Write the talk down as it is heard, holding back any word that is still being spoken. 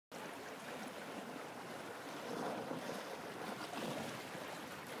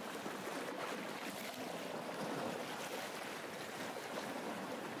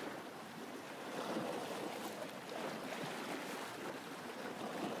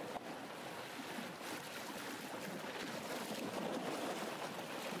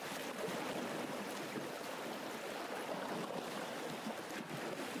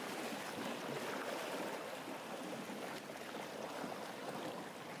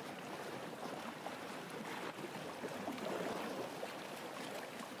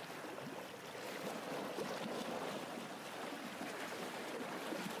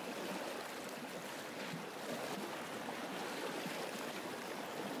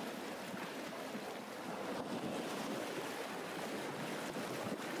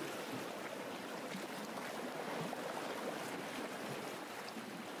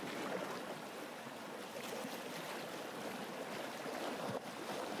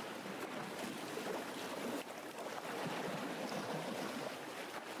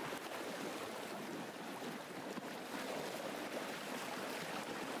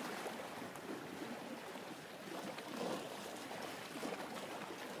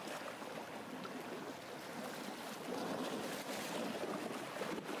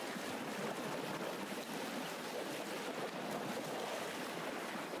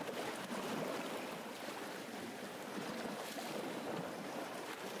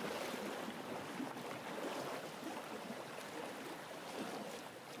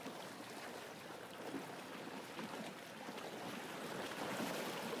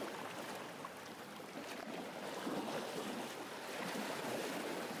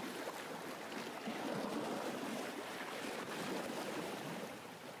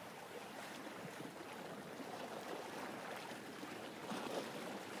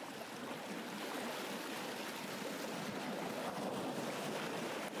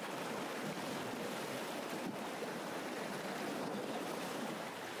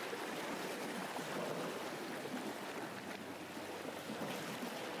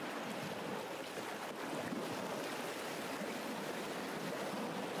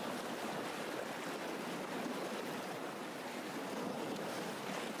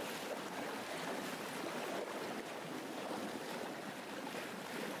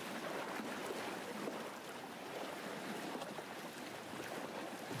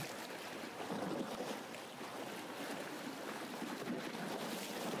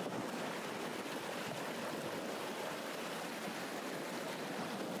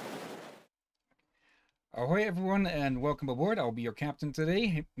Ahoy everyone and welcome aboard. I'll be your captain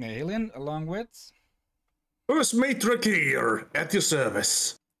today, Hillyan, along with... First Mate here, at your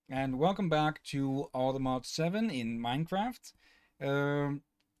service. And welcome back to All the Mod 7 in Minecraft.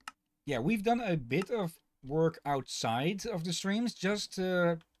 Yeah, we've done a bit of work outside of the streams, just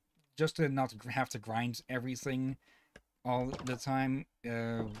to not have to grind everything all the time.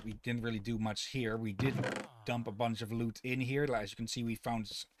 We didn't really do much here. We did dump a bunch of loot in here. As you can see,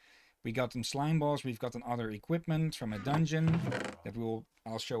 we got some slime balls, we've gotten other equipment from a dungeon that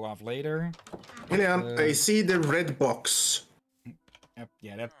I'll show off later. Hillyan, I see the red box.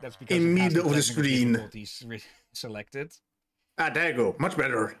 Yeah, that's because in it has middle of the technical screen. difficulties selected. Ah, there you go. Much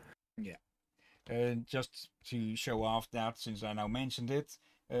better. Yeah. Just to show off that, since I now mentioned it.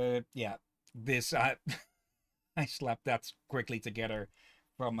 Yeah, this I slapped that quickly together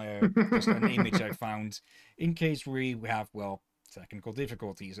from just an image I found in case we have, well, technical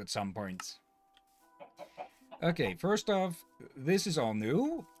difficulties at some point. Okay, first off, this is all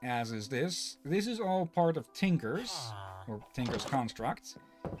new, as is this. This is all part of Tinker's, or Tinker's construct.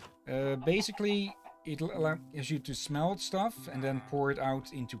 Basically, it allows you to smelt stuff and then pour it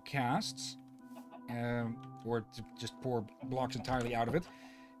out into casts, or to just pour blocks entirely out of it.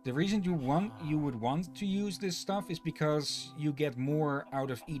 The reason you would want to use this stuff is because you get more out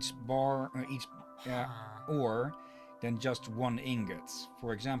of each ore than just one ingot.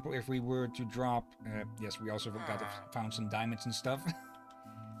 For example, if we were to drop... yes, we also found some diamonds and stuff.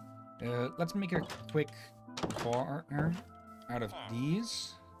 Let's make a quick bar out of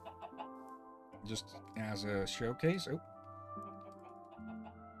these. Just as a showcase. Oh.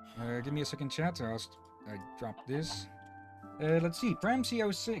 Give me a second, chat. I dropped this. Let's see.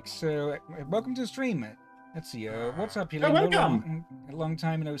 Pramc06. Welcome to the stream. Let's see. What's up, Hillyan? Welcome! A long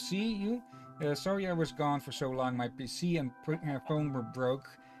time no see you. Sorry I was gone for so long. My PC and phone were broke,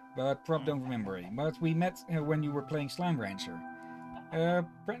 but Prop don't remember it. But we met when you were playing Slime Rancher.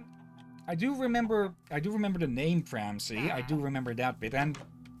 I do remember the name Pramc. I do remember that bit, and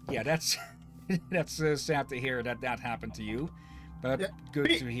yeah, that's that's sad to hear that happened to you. But yeah, good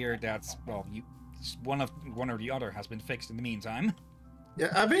to hear that. Well, one or the other has been fixed in the meantime.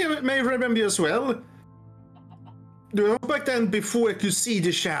 Yeah, I may remember you as well. Back then, before I could see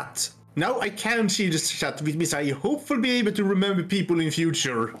the chat. Now I can see the chat, which means I hopefully be able to remember people in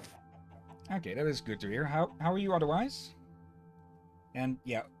future. Okay, that is good to hear. How are you otherwise? And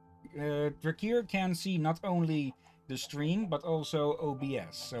yeah, Drakir can see not only the stream, but also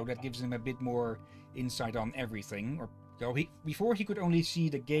OBS, so that gives him a bit more insight on everything. Before he could only see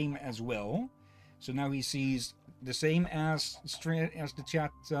the game as well, so now he sees the same as the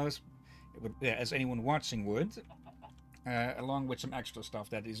chat does, as anyone watching would. Along with some extra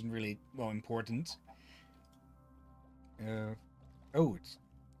stuff that isn't really, well, important. I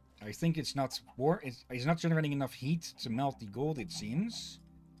think it's not generating enough heat to melt the gold, it seems.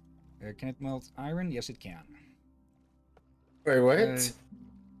 Can it melt iron? Yes, it can. Wait, what?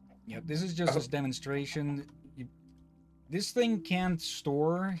 Yeah, this is just a demonstration. This thing can't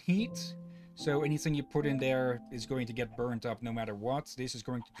store heat, so anything you put in there is going to get burnt up no matter what. This is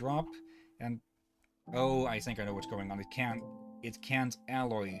going to drop, and oh, I think I know what's going on. It can't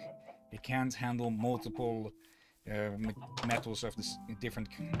alloy. It can't handle multiple metals of this different.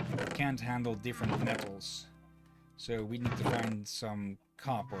 It can't handle different metals. So we need to find some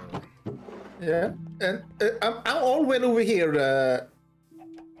copper. Yeah, and I'm all well over here.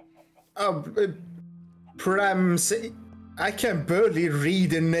 Pramc. I can barely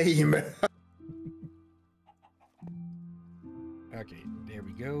read the name. Okay, there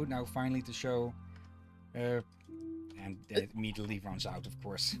we go. Now finally to show. And it immediately runs out, of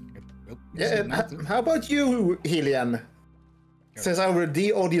course. Oh, yeah, how about you, Hillyan? Okay. Since I heard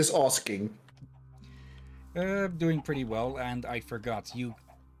the audience asking. Doing pretty well, and I forgot. You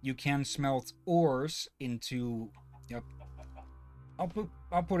can smelt ores into... Yep.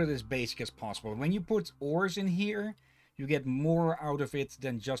 I'll put it as basic as possible. When you put ores in here, you get more out of it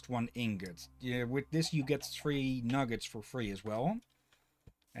than just one ingot. Yeah, with this you get 3 nuggets for free as well.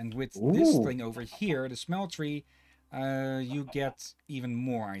 And with this thing over here, the smeltery, you get even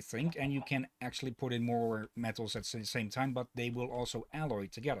more, I think. And you can actually put in more metals at the same time, but they will also alloy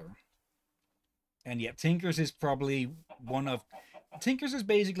together. And yeah, Tinker's is probably one of... Tinker's is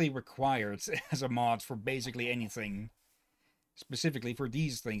basically required as a mod for basically anything. Specifically for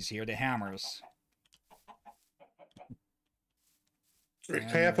these things here, the hammers.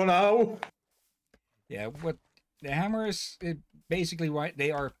 Careful now! Yeah, what... The hammers, basically, they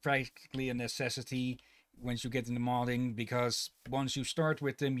are practically a necessity once you get into modding, because once you start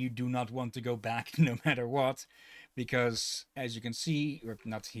with them, you do not want to go back no matter what, because, as you can see, or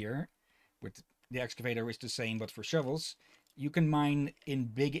not here, with the excavator is the same, but for shovels, you can mine in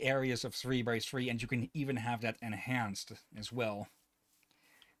big areas of 3x3, and you can even have that enhanced as well,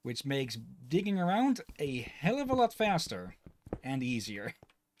 which makes digging around a hell of a lot faster and easier.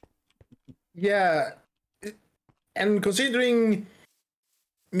 Yeah, and considering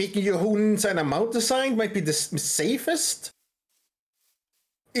making your hole inside a mount design might be the safest,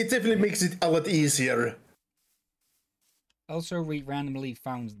 it definitely makes it a lot easier. Also, we randomly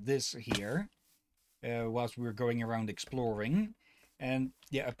found this here whilst we were going around exploring. And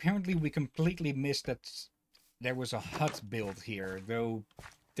yeah, apparently we completely missed that there was a hut built here, though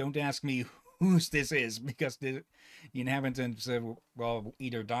don't ask me whose this is, because the inhabitants, well,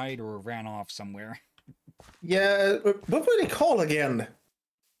 either died or ran off somewhere. Yeah, what were they called again?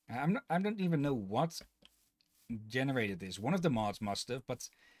 I don't even know what generated this. One of the mods must have, but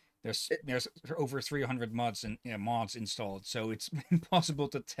there's over 300 mods and mods installed, so it's impossible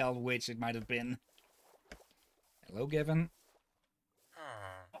to tell which it might have been. Hello, Gavin.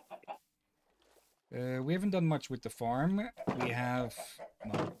 We haven't done much with the farm. We have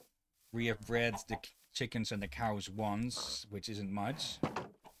bred the chickens and the cows once, which isn't much.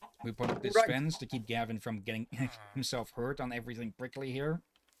 We put up this fence to keep Gavin from getting himself hurt on everything prickly here.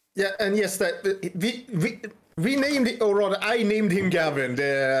 Yeah, and yes, that we named it, or rather, I named him Gavin,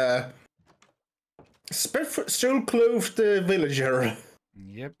 the soul-clothed villager.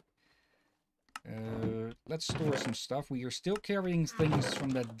 Yep. Let's store some stuff. We are still carrying things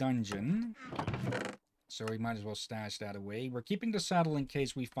from that dungeon, so we might as well stash that away. We're keeping the saddle in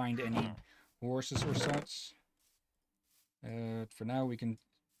case we find any horses or such. For now, we can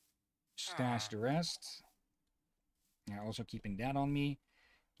stash the rest. Yeah, also keeping that on me.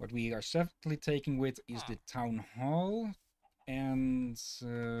 What we are separately taking with is the town hall, and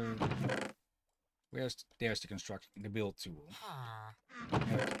there's the build tool.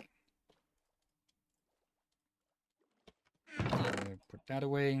 Okay. Put that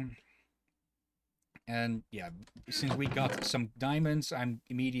away. And yeah, since we got some diamonds, I'm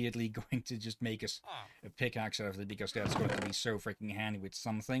immediately going to just make us a pickaxe out of it, because that's going to be so freaking handy with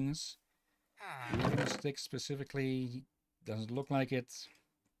some things. Do we have any sticks specifically? Doesn't look like it.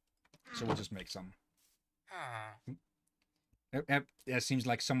 So we'll just make some. It seems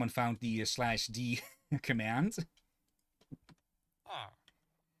like someone found the /D command.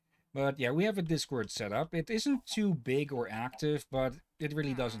 But yeah, we have a Discord set up. It isn't too big or active, but it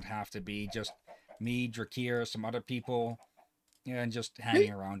really doesn't have to be. Just me, Drakir, some other people, and just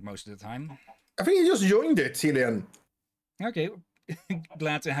hanging around most of the time. I think you just joined it, Hillyan. Okay,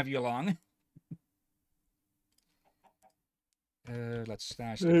 glad to have you along. Let's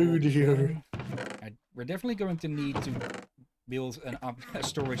stash the gold. Dear. We're definitely going to need to build a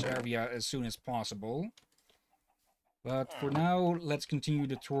storage area as soon as possible. But for now, let's continue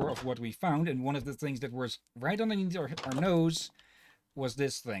the tour of what we found. And one of the things that was right underneath our nose was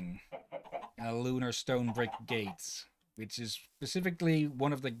this thing. A lunar stone brick gate. Which is specifically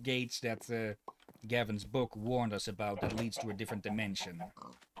one of the gates that Gavin's book warned us about that leads to a different dimension.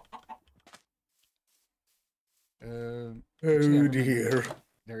 Oh dear.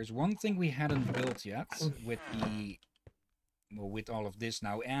 There's one thing we hadn't built yet with with all of this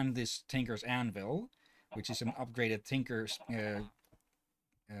now, and this Tinker's Anvil, which is an upgraded Tinker's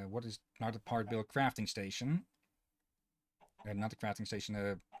what is not a part built crafting station. Not a crafting station.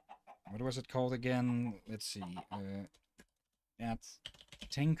 What was it called again? Let's see. At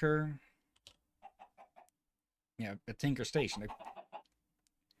Tinker. Yeah, a Tinker station.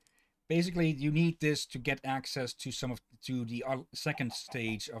 Basically, you need this to get access to the second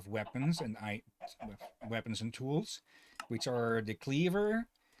stage of weapons and tools, which are the cleaver,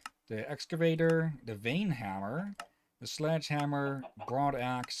 the excavator, the vein hammer, the sledgehammer, broad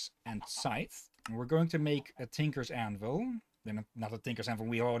axe, and scythe. And we're going to make a Tinker's Anvil. Then not a Tinker's Anvil,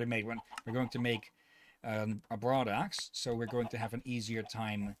 we already made one. We're going to make a broad axe, so we're going to have an easier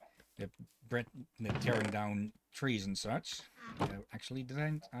time tearing down trees and such. Actually,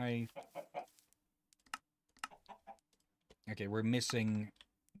 didn't I? Okay, we're missing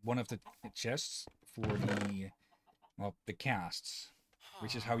one of the chests for the casts,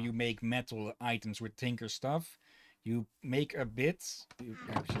 which is how you make metal items with Tinker stuff. You make a bit.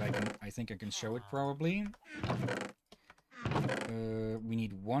 Actually, I think I can show it probably. We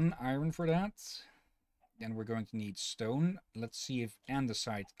need 1 iron for that. Then we're going to need stone. Let's see if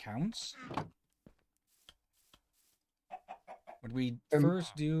andesite counts. What we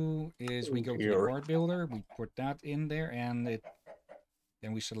first do is we go to the board builder, we put that in there, and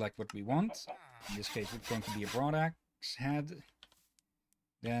then we select what we want. In this case, it's going to be a broad axe head.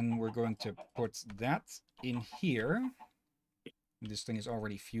 Then we're going to put that in here. This thing is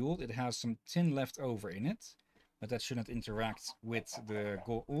already fueled. It has some tin left over in it, but that shouldn't interact with the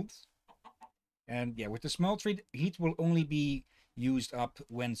gold. And yeah, with the smeltery, heat will only be used up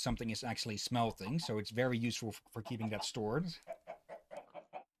when something is actually smelting, so it's very useful for keeping that stored.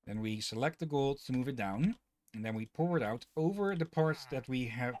 Then we select the gold to move it down, and then we pour it out over the parts that we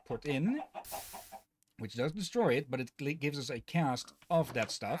have put in, which does destroy it, but it gives us a cast of that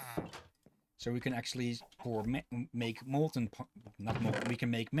stuff. So we can actually make molten, not molten, we can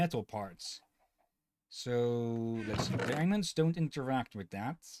make metal parts. So let's see, diamonds don't interact with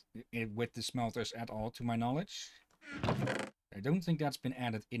that, with the smelters at all, to my knowledge. I don't think that's been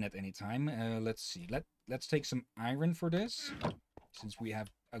added in at any time. Let's see, let's take some iron for this, since we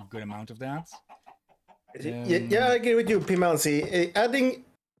have a good amount of that. Yeah, I agree with you, Pimansi. Adding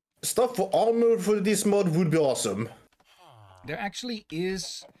stuff for armor for this mod would be awesome. There actually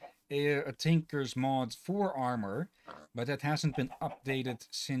is a Tinker's mod for armor, but that hasn't been updated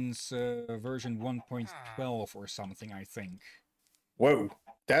since version 1.12 or something, I think. Whoa,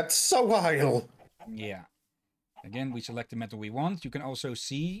 that's a while. Yeah. Again, we select the metal we want. You can also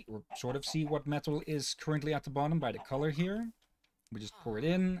see, or sort of see, what metal is currently at the bottom by the color here. We just pour it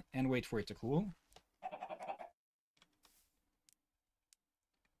in and wait for it to cool.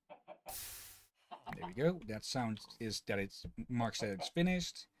 There we go. That sound is that it marks that it's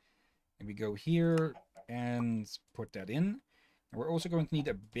finished. And we go here and put that in. And we're also going to need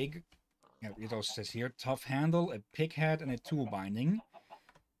a big, it also says here, tough handle, a pick head, and a tool binding.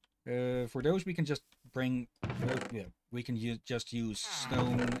 For those, we can just bring, we can just use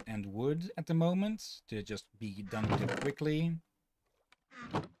stone and wood at the moment to just be done with it quickly.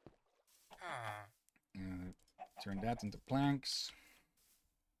 Turn that into planks.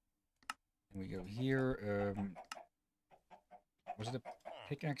 And we go here. Was it a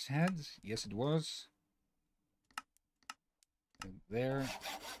pickaxe head? Yes, it was. And there.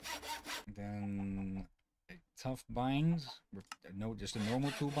 And then a tough bind. No, just a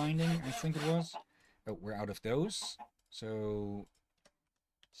normal tool binding, I think it was. Oh, we're out of those. So,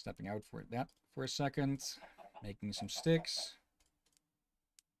 stepping out for that for a second. Making some sticks.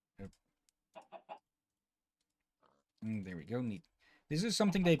 And there we go. Neat. This is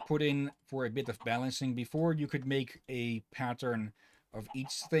something they put in for a bit of balancing. Before, you could make a pattern of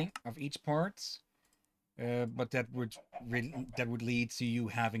each thing, of each part, but that would lead to you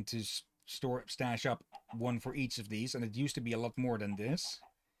having to stash up one for each of these, and it used to be a lot more than this.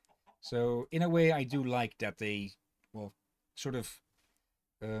 So in a way, I do like that they, well, sort of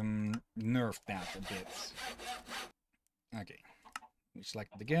nerfed that a bit. Okay, we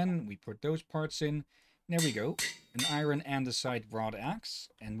select it again. We put those parts in. There we go. An iron andesite broad axe,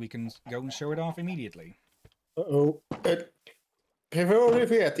 and we can go and show it off immediately. Uh-oh. Before we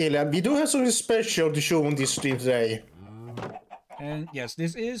forget, Hillyan, we do have something special to show on this stream today. And yes,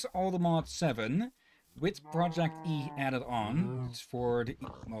 this is All the Mod 7 with Project E added on for the,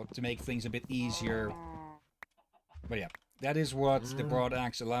 well, to make things a bit easier. But yeah, that is what the broad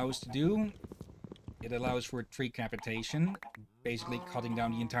axe allows to do. It allows for tree capitation, basically cutting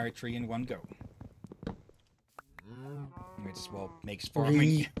down the entire tree in one go. Which, well, makes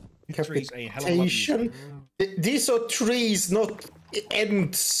farming trees a hell of a lot easier. These are trees, not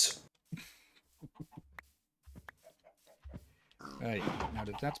ends. Right, now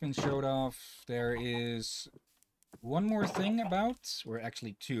that that's been showed off, there is one more thing about, or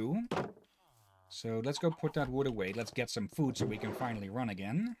actually two. So let's go put that wood away. Let's get some food so we can finally run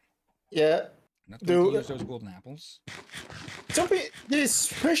again. Yeah. Not going to use those golden apples. This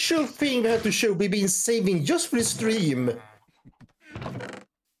special thing we have to show we've been saving just for the stream.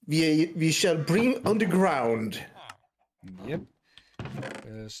 We shall bring underground. Yep.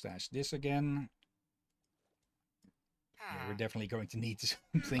 Stash this again. Yeah, we're definitely going to need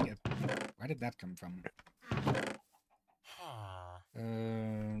something. Where did that come from?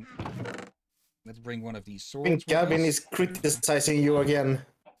 Let's bring one of these swords. I think Gavin is criticizing you again.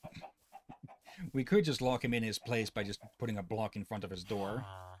 We could just lock him in his place by just putting a block in front of his door.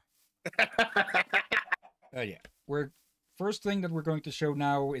 Yeah. First thing that we're going to show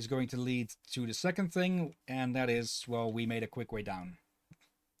now is going to lead to the second thing, and that is, well, we made a quick way down.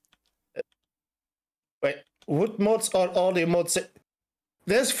 Wait, what mods are all the mods?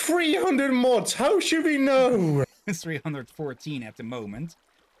 There's 300 mods, how should we know? 314 at the moment.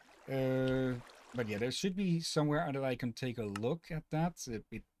 But yeah, there should be somewhere that I can take a look at that.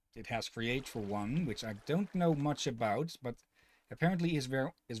 It has create for one, which I don't know much about, but apparently is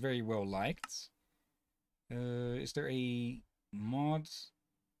very well liked. Is there a mod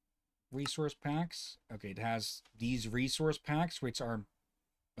resource packs? Okay, it has these resource packs, which are,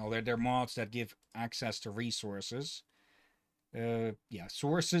 well, they're mods that give access to resources. Yeah,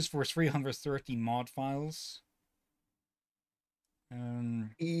 sources for 330 mod files.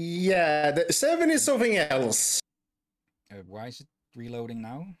 Yeah, the 7 is something else. Why is it reloading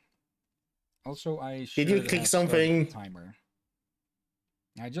now? Also, I Did you should click have started the something? timer.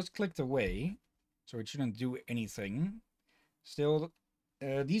 I just clicked away, so it shouldn't do anything. Still,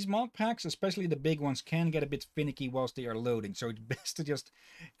 these mod packs, especially the big ones, can get a bit finicky whilst they are loading, so it's best to just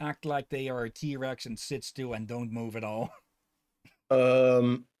act like they are a T-Rex and sit still and don't move at all.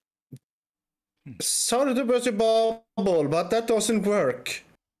 Sorry to burst your bubble, but that doesn't work.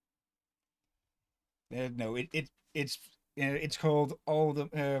 No, it's called all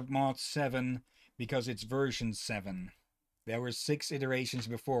the mod 7 because it's version 7. There were 6 iterations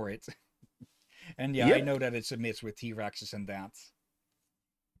before it. And yeah, Yep. I know that it's a mix with T-Rexes and that.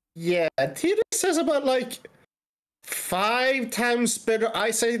 Yeah, T-Rex has about like 5 times better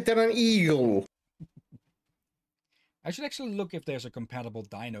eyesight than an eagle. I should actually look if there's a compatible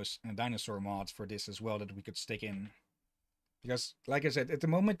dinosaur mod for this as well that we could stick in. Because, like I said, at the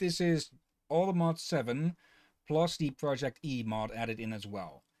moment this is all the mod 7 plus the Project E mod added in as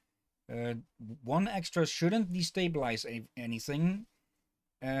well. One extra shouldn't destabilize anything.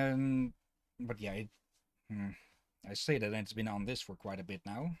 But yeah, I say that it's been on this for quite a bit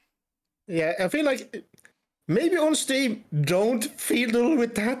now. Yeah, I feel like maybe on Steam, don't fiddle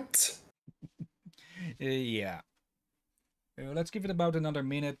with that. Yeah. Let's give it about another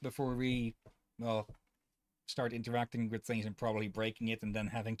minute before we, well, start interacting with things and probably breaking it and then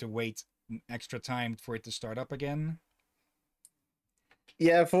having to wait extra time for it to start up again.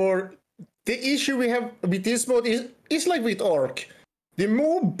 Yeah, for the issue we have with this mod is like with Ark. The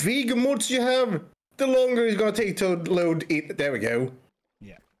more big mods you have, the longer it's gonna take to load it. There we go.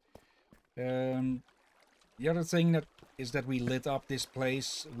 Yeah. The other thing that we lit up this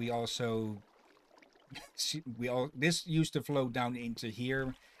place. We also this used to flow down into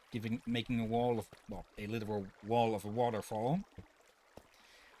here, making a wall of a literal wall of a waterfall.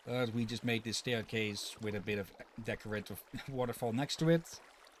 We just made this staircase with a bit of decorative waterfall next to it,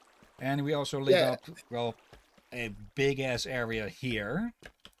 and we also lit up a big ass area here,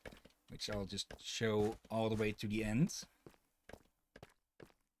 which I'll just show all the way to the end.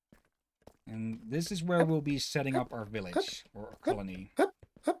 And this is where we'll be setting up our village or our colony.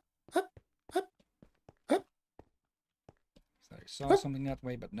 I saw something that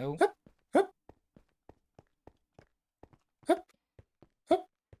way, but no.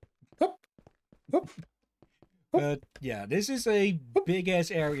 But yeah, this is a big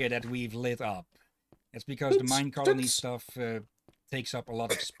ass area that we've lit up. It's because the mine colony stuff takes up a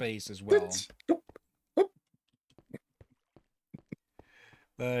lot of space as well.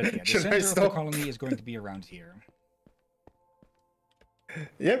 But yeah, the center of the colony is going to be around here.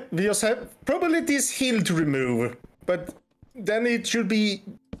 Yep, we just have probably this hill to remove, but then it should be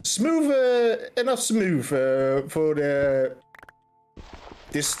smooth, enough smooth for the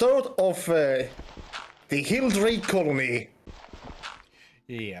start of the Hilldrake colony.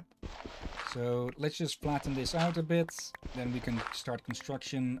 Yep. So let's just flatten this out a bit, then we can start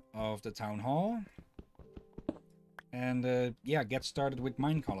construction of the town hall. And yeah, get started with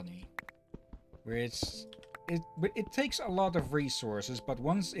mine colony, where it takes a lot of resources, but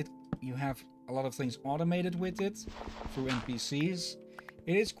once you have a lot of things automated with it through NPCs,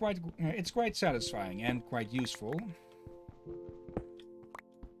 it's quite satisfying and quite useful.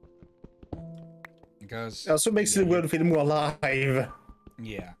 Because it also makes the world feel more alive.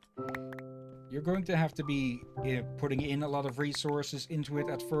 Yeah. You're going to have to be putting in a lot of resources into it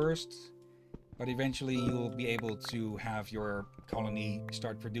at first, but eventually you'll be able to have your colony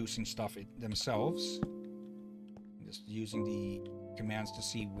start producing stuff themselves. Just using the commands to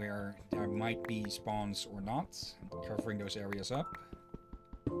see where there might be spawns or not, and covering those areas up.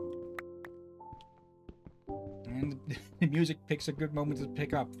 And the music picks a good moment to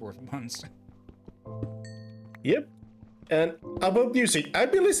pick up for once. Yep. And about music,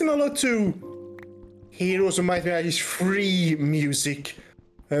 I've been listening a lot to Heroes of Might and Magic 3 music.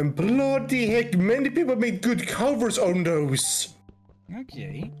 And bloody heck, many people made good covers on those.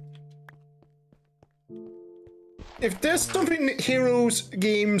 Okay. If there's something in Heroes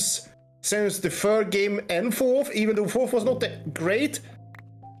games since the third game and fourth, even though fourth was not that great,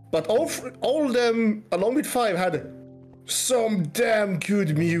 but all of them, along with 5, had some damn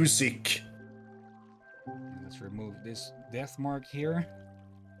good music. Let's remove this death mark here.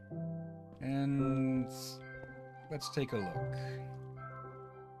 And let's take a look.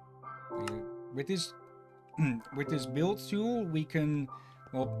 With this build tool, we can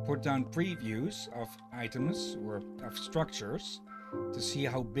put down previews of items or of structures to see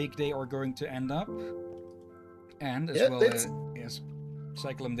how big they are going to end up. And as well as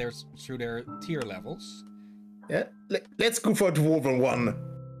cycle them there through their tier levels. Yeah, let's go for a dwarven one.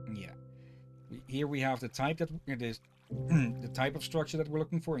 Yeah. Here we have the type that it is, the type of structure that we're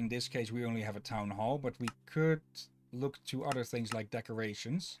looking for. In this case, we only have a town hall, but we could look to other things like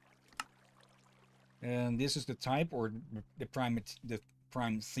decorations. And this is the type or the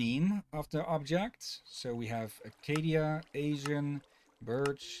prime theme of the object. So we have Acadia, Asian,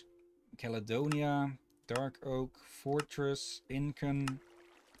 Birch, Caledonia, Dark Oak, Fortress, Incan,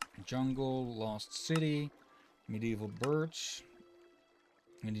 Jungle, Lost City, Medieval Birch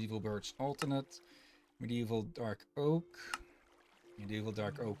Alternate, Medieval Dark Oak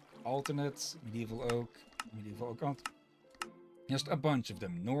Alternate, Medieval Oak Alternate. Just a bunch of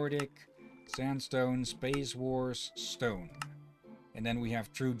them. Nordic, Sandstone, Space Wars, Stone. And then we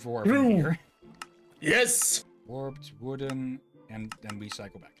have True Dwarven here. Yes! Warped, Wooden, and then we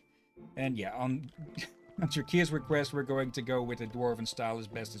cycle back. And yeah, on Turkia's request, we're going to go with the Dwarven style as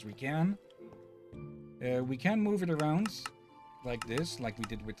best as we can. We can move it around like this, like we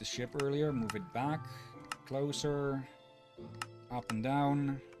did with the ship earlier. Move it back, closer, up and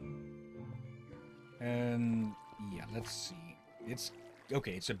down. And yeah, let's see. It's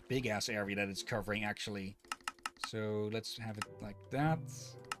okay, it's a big ass area that it's covering actually. So let's have it like that.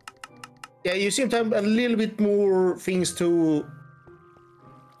 Yeah, you seem to have a little bit more things to...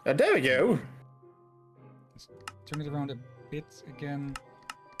 there we go. Let's turn it around a bit again.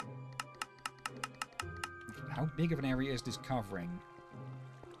 How big of an area is this covering?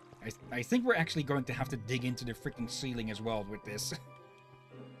 I think we're actually going to have to dig into the freaking ceiling as well with this.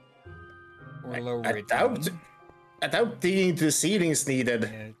 Or lower it down. I doubt digging into the ceiling is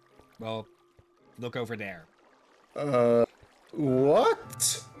needed. Well, look over there.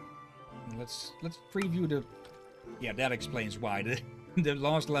 What? Let's preview the... Yeah, that explains why. The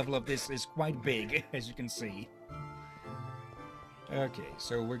last level of this is quite big, as you can see. Okay,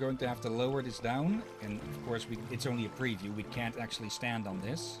 so we're going to have to lower this down. And of course, it's only a preview. We can't actually stand on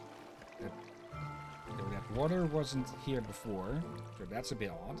this. That water wasn't here before, so that's a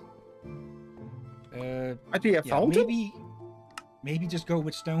bit odd. I think I found it. Maybe just go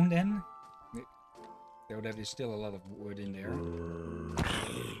with stone then. Though that is still a lot of wood in there.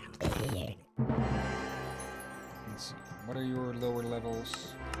 Let's see. What are your lower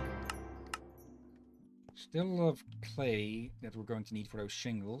levels? Still a lot of clay that we're going to need for those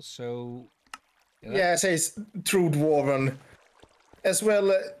shingles, so... Yeah, it says True Dwarven. As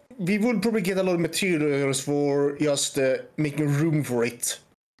well, we would probably get a lot of materials for just making room for it.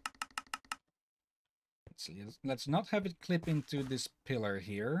 Let's see. Let's not have it clip into this pillar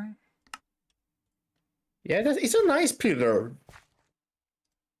here. Yeah, it's a nice pillar.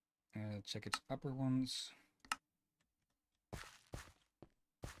 Check its upper ones.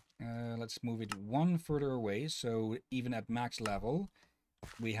 Let's move it one further away, so even at max level,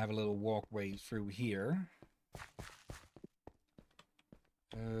 we have a little walkway through here.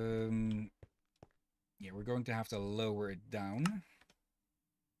 Yeah, we're going to have to lower it down.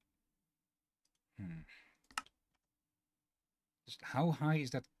 Just how high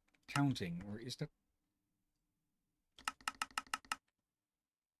is that counting, or is that...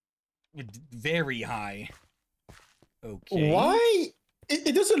 Very high. Okay. Why?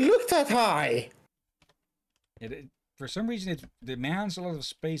 It doesn't look that high. For some reason, it demands a lot of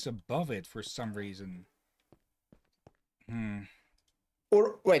space above it. For some reason.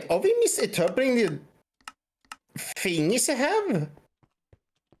 Or wait, are we misinterpreting the thingies I have?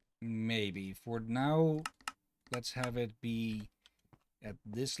 Maybe. For now, let's have it be at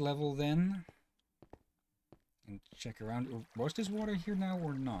this level then. And check around. Was this water here now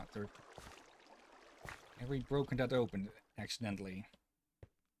or not? Or have we broken that open accidentally?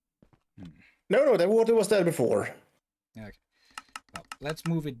 No, the water was there before. Okay. Well, let's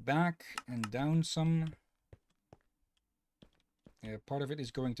move it back and down some. Part of it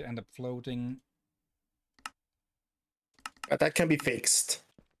is going to end up floating. But that can be fixed.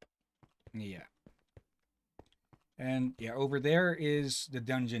 Yeah. And yeah, over there is the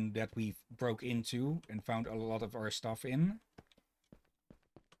dungeon that we broke into and found a lot of our stuff in.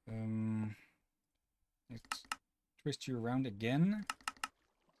 Let's twist you around again.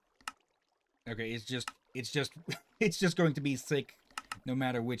 Okay, it's just going to be thick no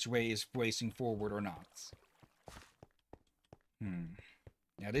matter which way is facing forward or not.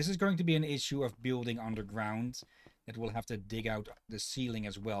 Now this is going to be an issue of building underground that we'll have to dig out the ceiling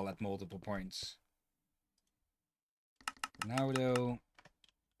as well at multiple points. Now though,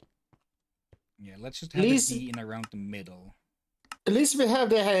 yeah, let's just have it be in around the middle. At least we have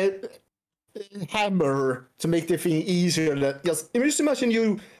the hammer to make the thing easier. Just imagine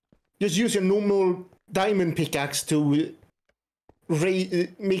you just use your normal diamond pickaxe to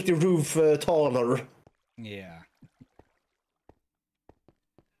make the roof taller. Yeah.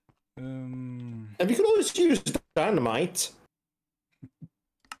 And we could always use dynamite.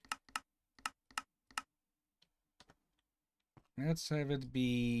 Let's have it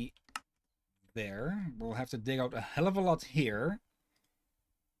be there. We'll have to dig out a hell of a lot here.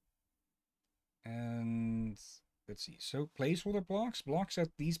 And let's see. So placeholder blocks. Blocks at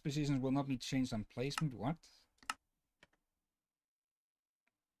these positions will not be changed on placement. What?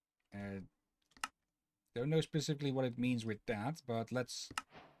 Don't know specifically what it means with that, but let's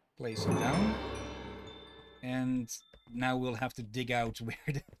place it down. And now we'll have to dig out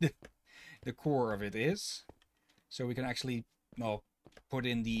where the core of it is. So we can actually, well, put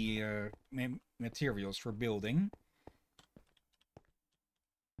in the materials for building.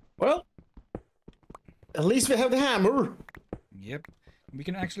 Well, at least we have the hammer. Yep. We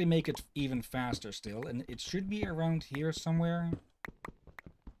can actually make it even faster still, and it should be around here somewhere.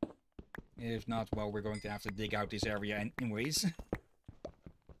 If not, well, we're going to have to dig out this area anyways.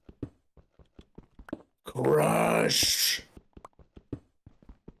 Crush!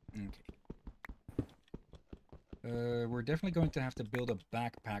 Okay. We're definitely going to have to build a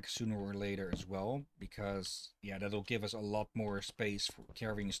backpack sooner or later as well, because, yeah, that'll give us a lot more space for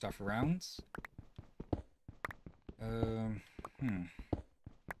carrying stuff around.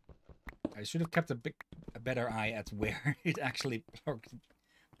 I should have kept a better eye at where it actually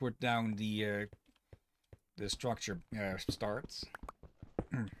put down the structure starts.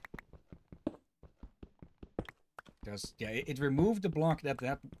 Because, yeah, it removed the block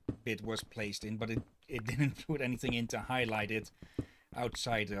that bit was placed in, but it didn't put anything in to highlight it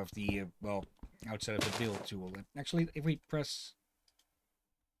outside of the, well, outside of the build tool. Actually, if we press...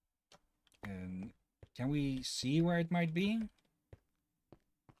 can we see where it might be?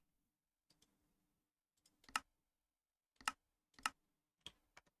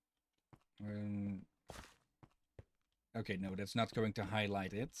 Okay, no, that's not going to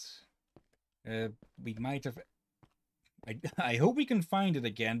highlight it. We might have... I hope we can find it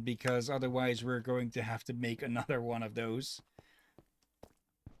again, because otherwise we're going to have to make another one of those.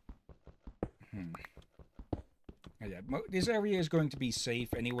 Yeah, this area is going to be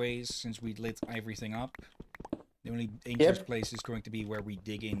safe anyways, since we lit everything up. The only dangerous place is going to be where we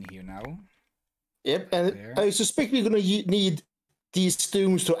dig in here now. Yep, and there. I suspect we're going to need these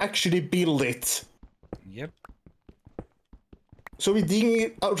stones to actually build it. Yep. So we're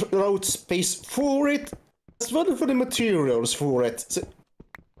digging out space for it, as well as for the materials for it. So,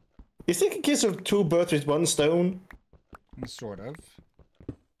 is it a case of two birds with one stone? Sort of.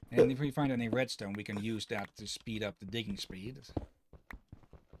 And if we find any redstone, we can use that to speed up the digging speed.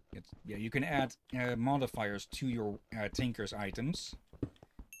 Yeah, you can add modifiers to your Tinker's items.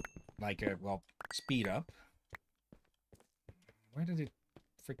 Like, well, speed up. Where did it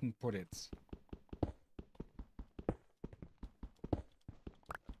freaking put it?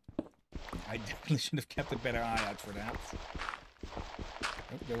 I definitely should have kept a better eye out for that.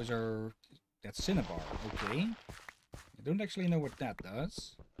 Oh, those are... That's Cinnabar, okay. I don't actually know what that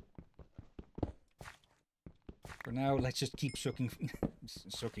does. For now, let's just keep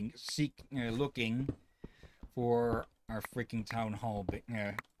looking for our freaking town hall.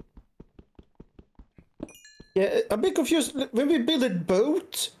 Yeah, I'm a bit confused. When we built a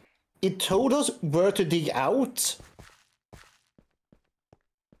boat, it told us where to dig out.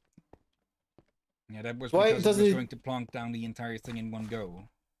 Yeah, that was because it was going to plonk down the entire thing in one go.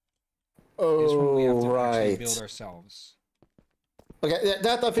 Oh, this one we have to right. actually build ourselves. Okay,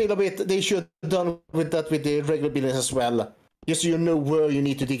 that I feel a bit. They should have done with that with the regular buildings as well, just so you know where you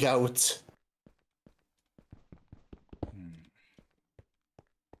need to dig out.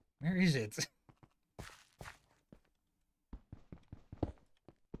 Where is it?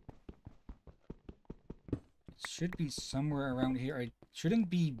 It should be somewhere around here. It shouldn't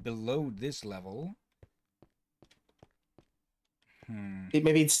be below this level.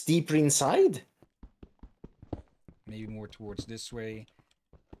 Maybe it's deeper inside? Maybe more towards this way.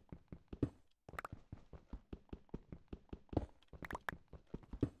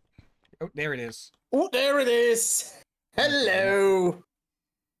 Oh, there it is. Oh, there it is! Hello!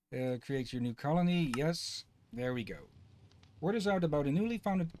 Create your new colony. Yes, there we go. Word is out about a newly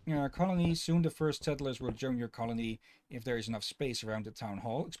founded colony. Soon the first settlers will join your colony. If there is enough space around the town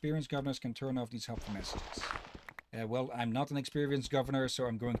hall, experienced governors can turn off these helpful messages. Well, I'm not an experienced governor, so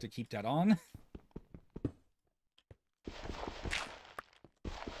I'm going to keep that on.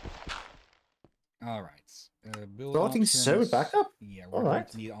 Alright. Build Starting server backup? Yeah, we're going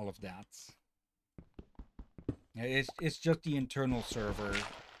to need all of that. It's just the internal server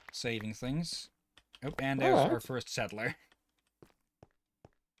saving things. Oh, and there's our first settler.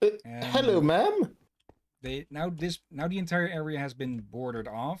 Hello, ma'am. Now the entire area has been bordered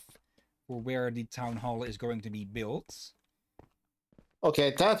off for where the town hall is going to be built.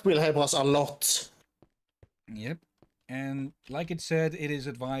 Okay, that will help us a lot. Yep. And like it said, it is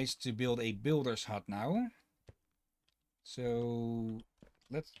advised to build a builder's hut now. So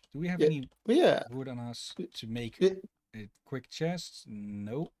do we have any wood on us to make a quick chest?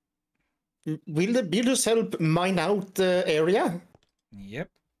 No. Will the builders help mine out the area? Yep.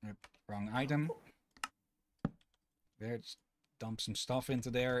 Wrong item. There, just dump some stuff into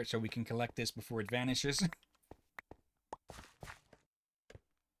there so we can collect this before it vanishes.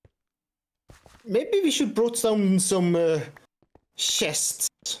 Maybe we should brought some chests.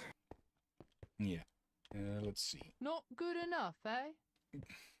 Yeah. Let's see. Not good enough, eh?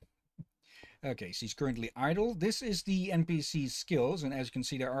 Okay, she's currently idle. This is the NPC's skills, and as you can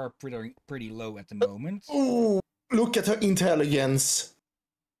see, they are pretty low at the moment. Oh, look at her intelligence.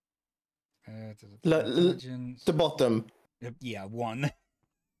 The bottom. Yeah, 1.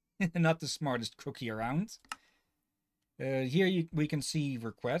 Not the smartest cookie around. Here we can see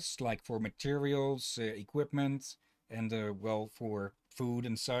requests like for materials, equipment, and well, for food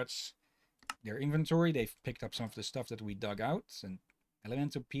and such. Their inventory, they've picked up some of the stuff that we dug out. And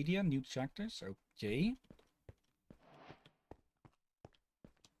Elementopedia, new chapters, okay.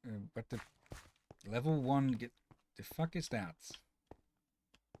 But the level 1, the fuck is that?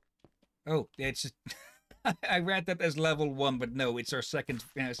 Oh, it's... I read that as level 1, but no, it's our second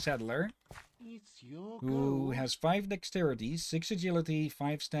settler. It's your who has 5 dexterity, 6 agility,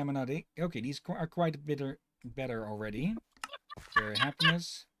 5 stamina. Okay, these are quite a bit better already. Their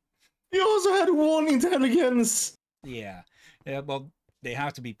happiness. He also had 1 intelligence. Yeah. Well, they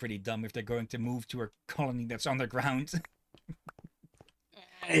have to be pretty dumb if they're going to move to a colony that's underground.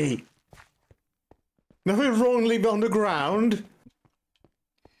 Hey. Nothing wrong living underground.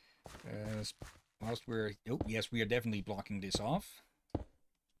 Whilst we're... Oh, yes, we are definitely blocking this off.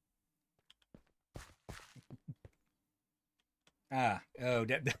 Oh,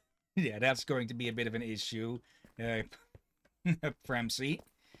 yeah, that's going to be a bit of an issue. Framsy.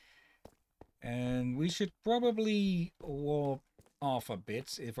 And we should probably wall off a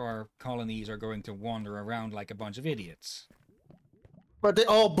bit if our colonies are going to wander around like a bunch of idiots. But they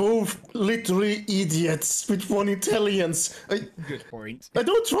are both literally idiots with 1 intelligence. Good point. I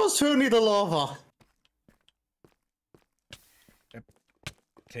don't trust her near the lava.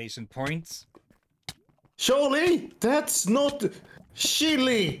 Case in point. Surely, that's not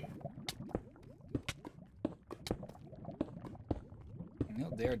chili. No,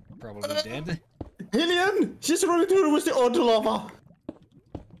 they're probably dead. Hillyan, she's running towards the other lava.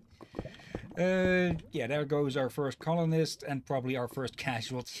 Yeah, there goes our first colonist and probably our first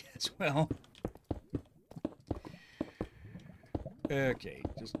casualty as well. Okay,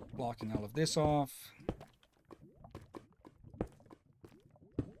 just blocking all of this off.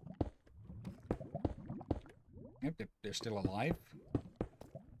 Yep, they're still alive.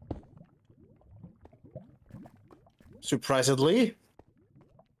 Surprisingly.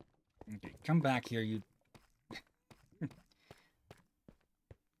 Okay, come back here, you...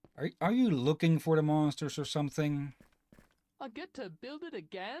 Are you looking for the monsters or something? I get to build it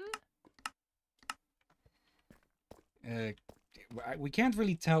again? We can't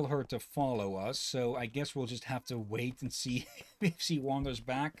really tell her to follow us, so I guess we'll just have to wait and see if she wanders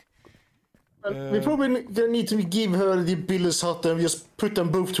back. We probably need to give her the builder's hut and just put them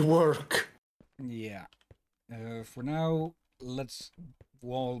both to work. Yeah. For now, let's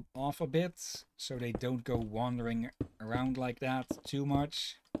wall off a bit so they don't go wandering around like that too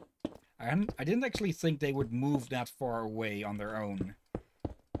much. I didn't actually think they would move that far away on their own.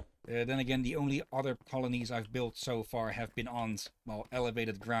 Then again, the only other colonies I've built so far have been on, well,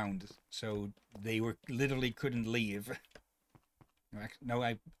 elevated ground, so they literally couldn't leave. No,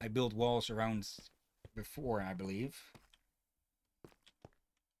 I built walls around before, I believe.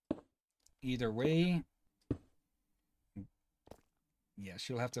 Either way... Yeah,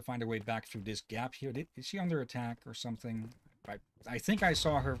 she'll have to find her way back through this gap here. Is she under attack or something? I think I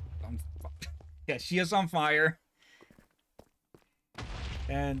saw her on... Yeah, she is on fire.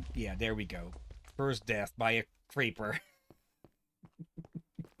 And, yeah, there we go. First death by a creeper.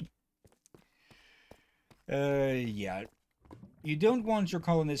 Yeah. You don't want your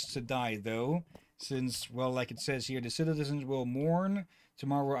colonists to die, though, since, well, like it says here, the citizens will mourn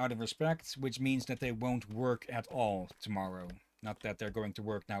tomorrow out of respect, which means that they won't work at all tomorrow. Not that they're going to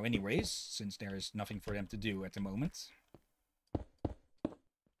work now anyways, since there is nothing for them to do at the moment.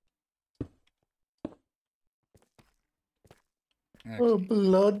 Okay. Oh,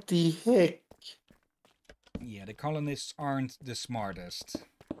 bloody heck. Yeah, the colonists aren't the smartest.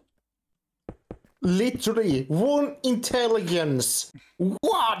 Literally, one intelligence.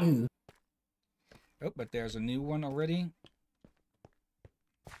 One! Oh, but there's a new one already.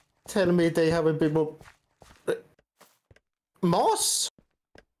 Tell me they have a bit more... Moss?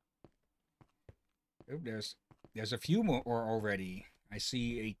 Oh, there's a few more already. I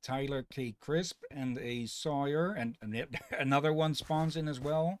see a Tyler K. Crisp and a Sawyer, and another one spawns in as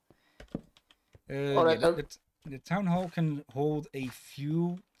well. All right, yeah, the town hall can hold a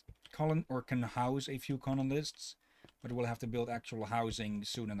few can house a few colonists, but we'll have to build actual housing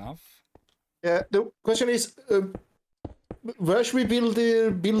soon enough. Yeah, the question is, where should we build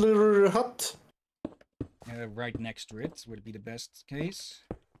the builder hut? Right next to it would be the best case.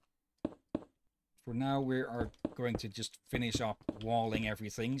 For now, we are going to just finish up walling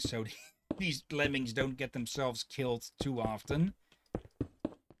everything, so these lemmings don't get themselves killed too often.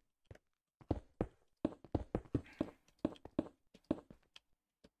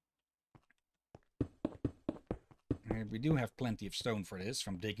 We do have plenty of stone for this,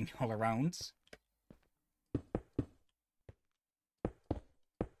 from digging all around.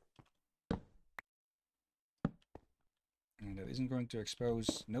 And that isn't going to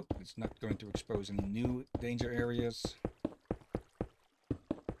expose... Nope, it's not going to expose any new danger areas.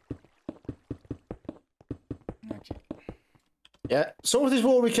 Okay. Yeah, some of this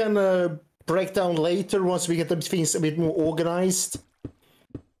wall we can break down later once we get the things a bit more organized.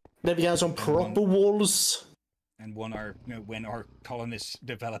 Then we have some proper walls. And when our colonists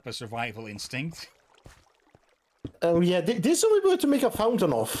develop a survival instinct. Oh yeah, this is what we're going to make a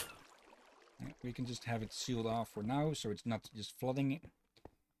fountain of. We can just have it sealed off for now, so it's not just flooding it.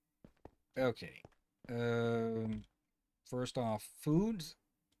 Okay. First off, food.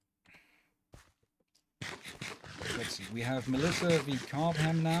 Let's see. We have Melissa V.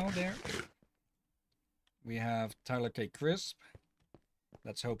 Cobham now there. We have Tyler K. Crisp.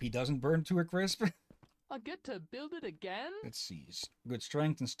 Let's hope he doesn't burn to a crisp. I get to build it again? Let's see. Good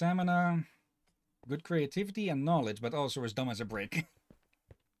strength and stamina. Good creativity and knowledge, but also as dumb as a brick.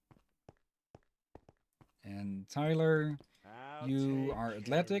 And Tyler, you are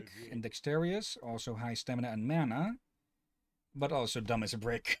athletic and dexterous, also high stamina and mana, but also dumb as a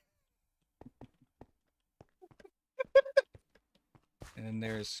brick. And then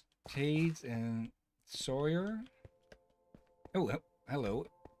there's Kate and Sawyer. Oh, hello.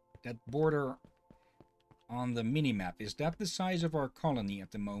 That border on the mini-map, is that the size of our colony at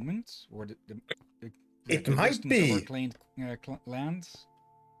the moment? Or it the might be. of our claimed land?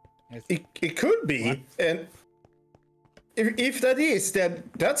 It could be. What? And if that is, then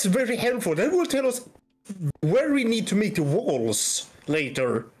that's very helpful. That will tell us where we need to make the walls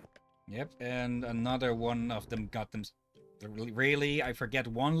later. Yep, and another one of them got them... Really, I forget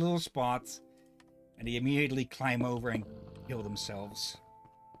one little spot, and they immediately climb over and kill themselves.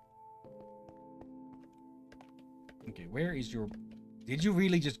 Okay, where is your... Did you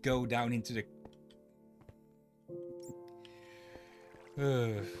really just go down into the...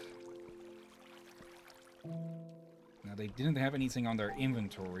 Now, they didn't have anything on their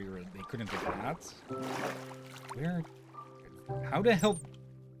inventory, or they couldn't have that. Where... How the hell...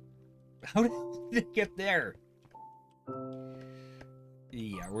 How did it get there?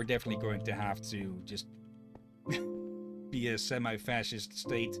 Yeah, we're definitely going to have to just be a semi-fascist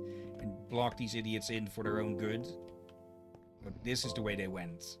state and block these idiots in for their own good. But this is the way they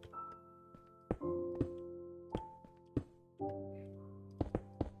went.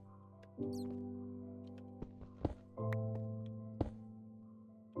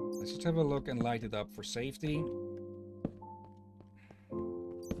 Let's just have a look and light it up for safety.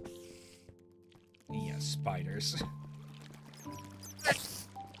 Yeah, spiders.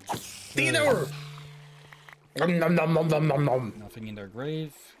 Dinner! Nom nom nom nom nom nom nom. Nothing in their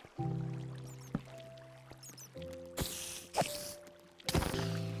grave.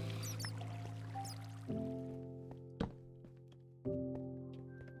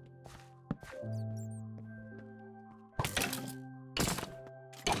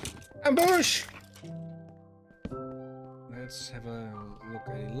 Ambush! Let's have a look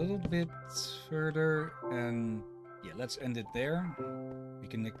a little bit further, and yeah, let's end it there. We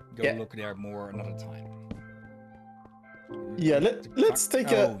can go look there more another time. Yeah, let's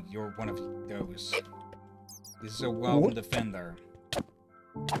take a... Oh, you're one of those. This is a welcome defender.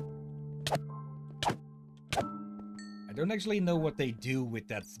 I don't actually know what they do with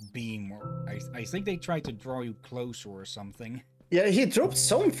that beam. Or I think they try to draw you closer or something. Yeah, he dropped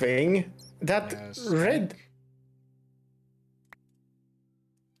something. That red...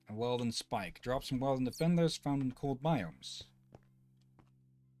 A Weldon spike. Drops from Weldon defenders found in cold biomes.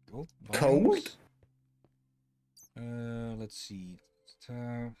 Cold? Cold? Let's see.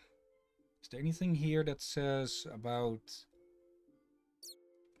 Is there anything here that says about...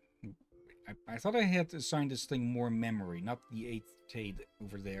 I thought I had assigned this thing more memory, not the 8th Tade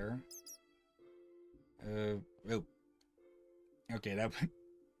over there. Oh. Okay, that...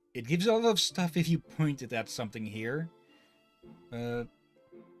 It gives a lot of stuff if you point it at something here.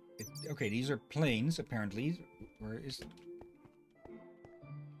 Okay, these are plains, apparently. Where is...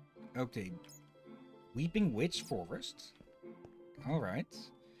 Okay. Weeping Witch Forest. Alright.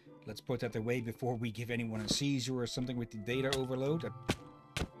 Let's put that away before we give anyone a seizure or something with the data overload.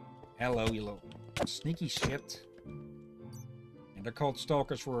 Hello, you little sneaky shit. And they're called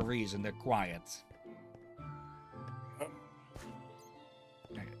stalkers for a reason. They're quiet.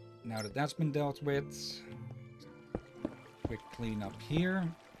 Okay, now that that's been dealt with, quick clean up here.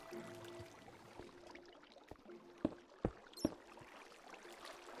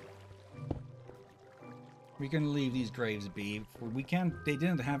 We can leave these graves be. We can't. They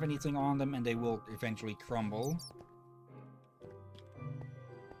didn't have anything on them, and they will eventually crumble.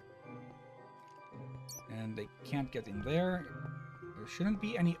 And they can't get in there. There shouldn't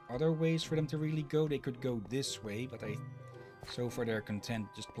be any other ways for them to really go. They could go this way, but so far they're content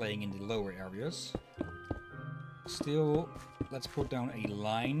just playing in the lower areas. Still, let's put down a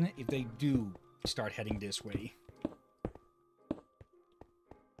line if they do start heading this way.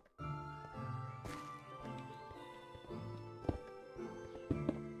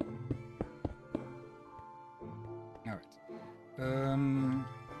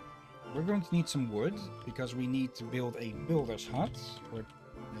 We're going to need some wood, because we need to build a builder's hut, or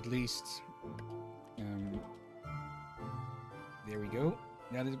at least... there we go.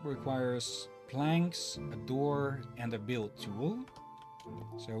 That it requires planks, a door, and a build tool.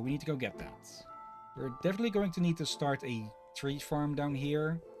 So we need to go get that. We're definitely going to need to start a tree farm down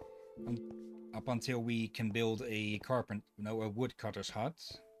here, up until we can build a woodcutter's hut,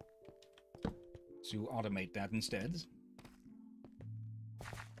 to automate that instead.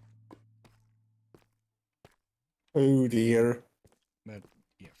 Oh dear. But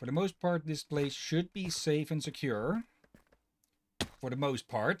yeah, for the most part, this place should be safe and secure. For the most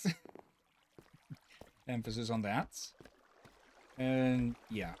part. Emphasis on that. And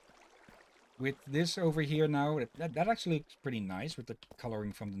yeah. With this over here now, that actually looks pretty nice with the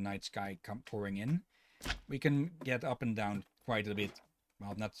coloring from the night sky pouring in. We can get up and down quite a bit.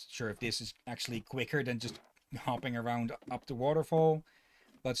 Well, I'm not sure if this is actually quicker than just hopping around up the waterfall.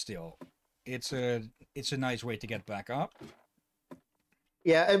 But still. It's a nice way to get back up.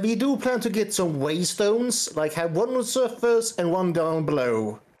 Yeah, and we do plan to get some waystones, like have one on the surface and one down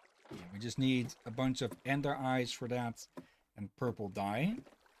below. Yeah, we just need a bunch of ender eyes for that, and purple dye.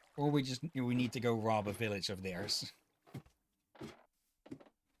 Or we need to go rob a village of theirs.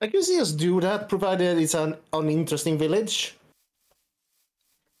 I can see us do that, provided it's an uninteresting village.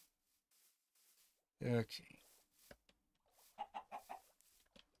 Okay.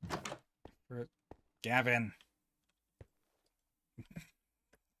 Gavin.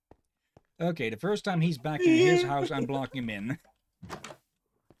 Okay, the first time he's back in his house, I'm blocking him in.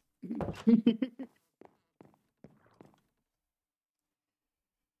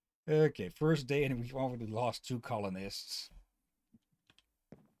 Okay, first day and we've already lost 2 colonists.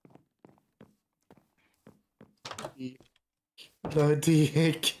 Bloody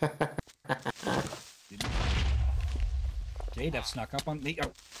heck. Okay, that snuck up on me.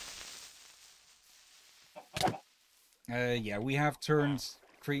 Oh. Yeah, we have turned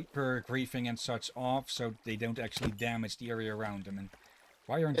creeper griefing and such off so they don't actually damage the area around them. And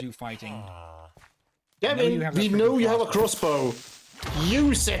why aren't you fighting? Gavin, we know you have a crossbow.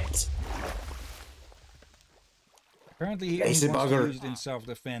 Use it! Apparently he only wants to use it in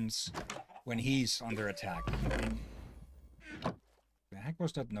self-defense when he's under attack. The heck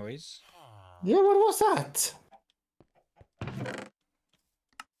was that noise? Yeah, what was that?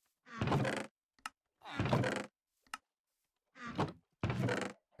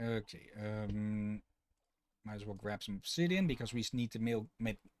 Okay, might as well grab some obsidian because we need to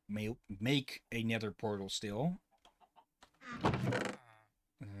make a nether portal still.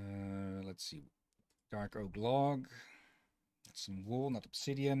 Let's see. Dark oak log. That's some wool, not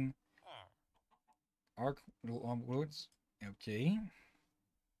obsidian. Arc woods. Okay.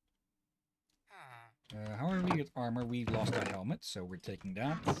 How are we with armor? We've lost our helmet, so we're taking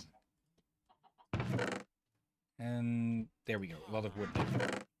that. And there we go. A lot of wood there.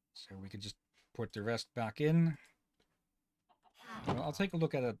 So we could just put the rest back in. Well, I'll take a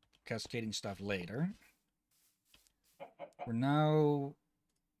look at the cascading stuff later. For now,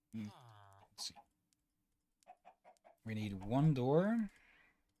 let's see. We need 1 door.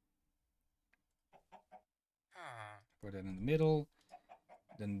 Put it in the middle.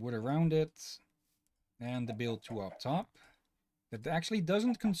 Then wood around it. And the build tool up top. That actually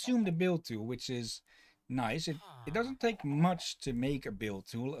doesn't consume the build tool, which is nice. It doesn't take much to make a build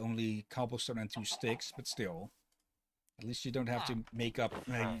tool, only cobblestone and 2 sticks, but still. At least you don't have to make up,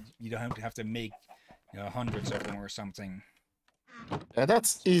 you don't have to make hundreds of them or something.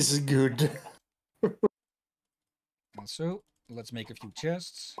 That is good. Also, let's make a few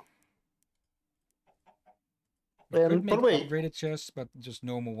chests. By Could the make way, upgraded chests, but just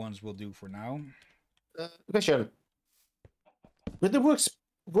normal ones will do for now. question. Will the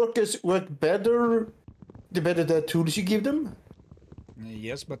workers work better the better the tools you give them?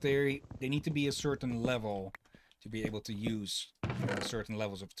 Yes, but they need to be a certain level to be able to use certain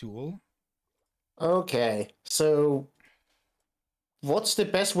levels of tool. Okay, so what's the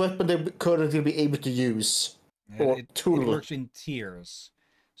best weapon they currently be able to use? Or It tool? works in tiers.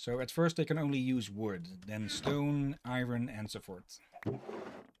 So at first they can only use wood, then stone, iron, and so forth.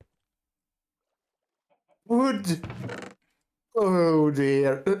 Wood. Oh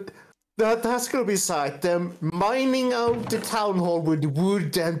dear. That's gonna be sad. Them mining out the town hall with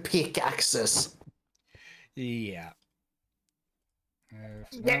wood and pickaxes. Yeah.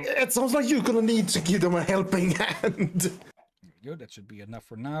 Yeah, it sounds like you're gonna need to give them a helping hand. There we go, that should be enough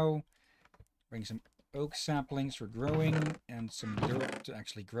for now. Bring some oak saplings for growing, and some dirt to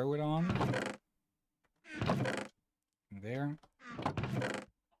actually grow it on. There.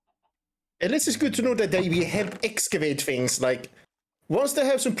 And this is good to know that they will help excavate things. Like, once they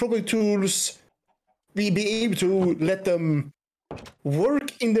have some proper tools, we'll be able to let them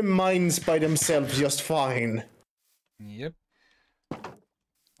work in the mines by themselves just fine. Yep.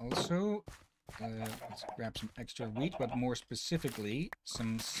 Also, let's grab some extra wheat, but more specifically,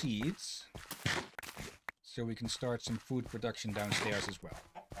 some seeds. So we can start some food production downstairs as well.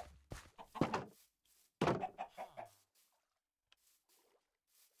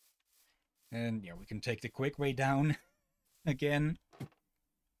 And yeah, we can take the quick way down again.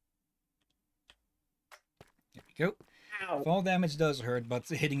 There we go. Ow. Fall damage does hurt, but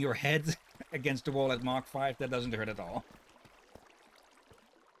hitting your head against the wall at Mark 5, that doesn't hurt at all.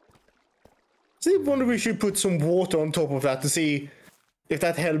 So I wonder if we should put some water on top of that to see if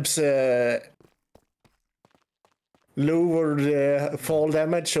that helps lower the fall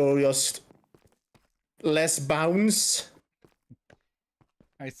damage or just less bounce.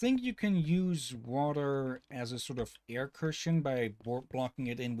 I think you can use water as a sort of air cushion by blocking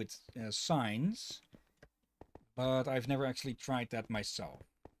it in with signs, but I've never actually tried that myself.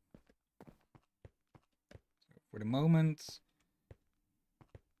 So for the moment,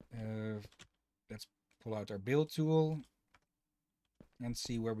 let's pull out our build tool and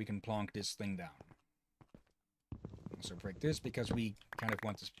see where we can plonk this thing down. Also break this because we kind of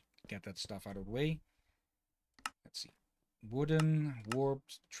want to get that stuff out of the way. Let's see. Wooden,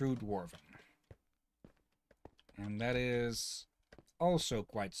 warped, true dwarven. And that is also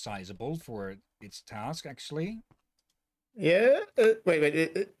quite sizable for its task, actually. Yeah?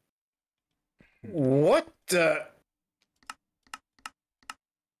 Wait. What the...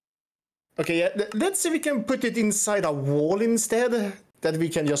 Okay, yeah, let's see if we can put it inside a wall instead, that we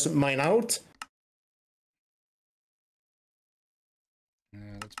can just mine out.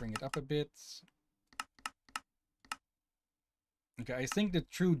 Let's bring it up a bit. Okay, I think the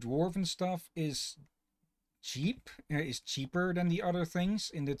true dwarven stuff is cheaper than the other things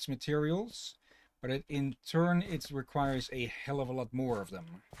in its materials, but in turn it requires a hell of a lot more of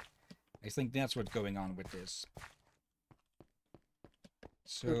them. I think that's what's going on with this.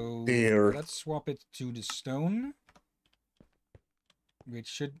 So let's swap it to the stone, which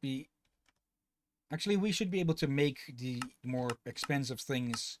should be... Actually, we should be able to make the more expensive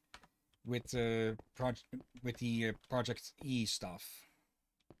things with the Project E stuff.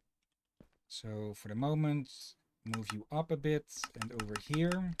 So for the moment, move you up a bit and over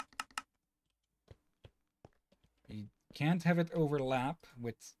here. We can't have it overlap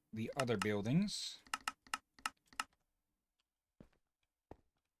with the other buildings.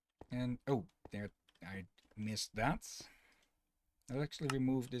 And oh, there, I missed that. I'll actually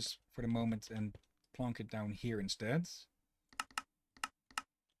remove this for the moment and plonk it down here instead.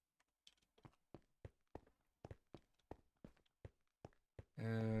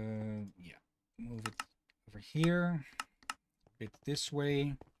 Yeah, move it over here, a bit this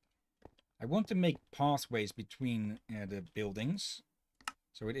way. I want to make pathways between the buildings,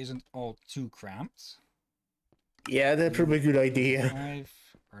 so it isn't all too cramped. Yeah, that's probably a good idea. 5,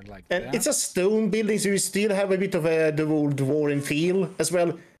 or like And that. it's a stone building, so you still have a bit of the old dwarven feel as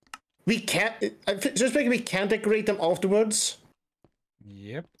well. We can't... I suspect we can decorate them afterwards.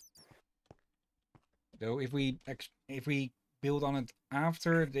 Yep. Though if we build on it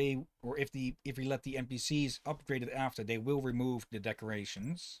after they, or if we let the NPCs upgrade it after, they will remove the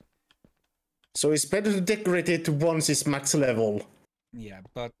decorations. So it's better to decorate it once it's max level. Yeah,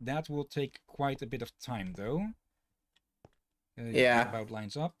 but that will take quite a bit of time, though. Yeah. About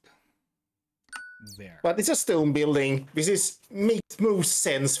lines up. There. But it's a stone building. Makes most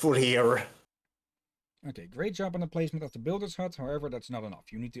sense for here. Okay, great job on the placement of the builder's hut. However, that's not enough.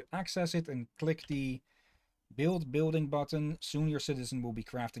 You need to access it and click the Build Building button. Soon your citizen will be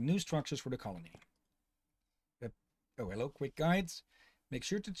crafting new structures for the colony. Oh, hello, quick guides. Make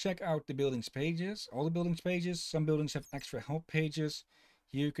sure to check out the buildings pages. All the buildings pages. Some buildings have extra help pages.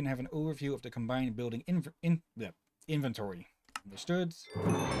 Here you can have an overview of the combined building inventory. Understood.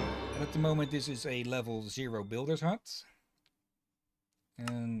 And at the moment, this is a level 0 builder's hut.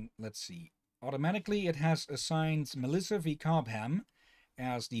 And let's see. Automatically, it has assigned Melissa V. Cobham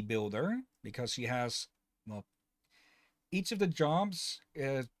as the builder because she has, well, each of the jobs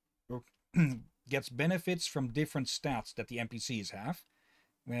gets benefits from different stats that the NPCs have.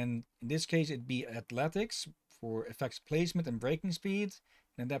 When in this case, it'd be athletics for affects placement and breaking speed,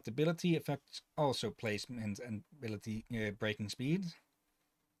 and adaptability affects also placement and ability breaking speed.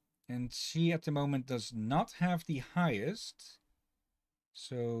 And she at the moment does not have the highest,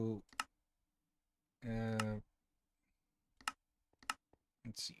 so.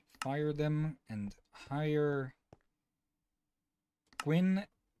 Let's see, fire them and hire Quinn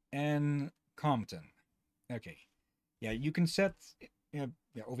and Compton. Okay, yeah, you can set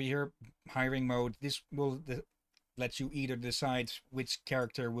over here hiring mode. This will let you either decide which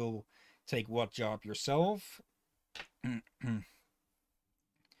character will take what job yourself,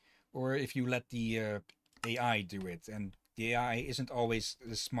 or if you let the AI do it, and the AI isn't always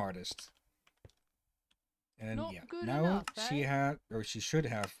the smartest. And Not yeah, good now enough, she eh? had, or she should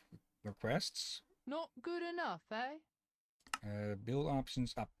have requests. Not good enough, eh? Build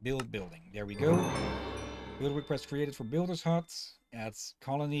options up, build building. There we go. Build request created for builder's hut at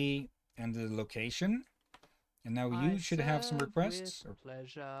colony and the location. And now you should have some requests, or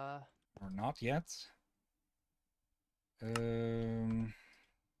pleasure, or not yet.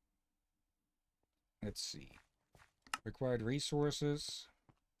 Let's see. Required resources.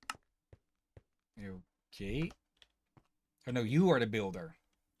 Okay. Oh no, you are the builder.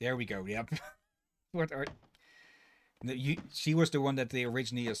 There we go. Yep. What are? No, she was the one that they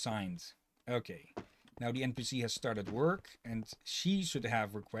originally assigned. Okay. Now the NPC has started work, and she should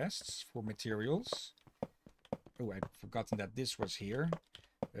have requests for materials. Oh, I'd forgotten that this was here.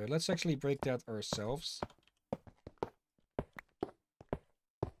 Let's actually break that ourselves.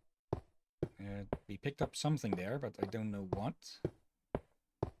 We picked up something there, but I don't know what.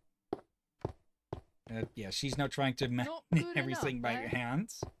 Yeah, she's now trying to manage everything enough, by eh?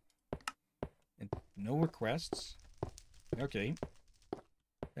 hand. And no requests. Okay.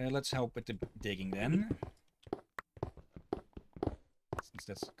 Let's help with the digging then. Since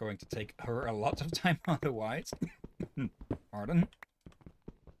that's going to take her a lot of time otherwise. Pardon.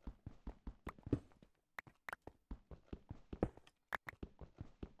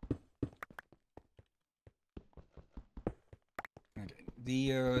 Okay.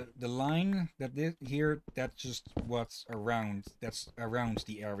 The line that here, that's just what's around. That's around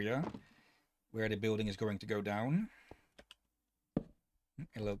the area where the building is going to go down.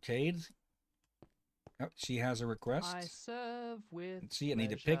 Locate. Oh, she has a request. I serve with Let's see, I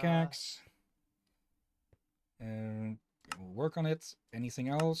need a pleasure. pickaxe. We'll work on it. Anything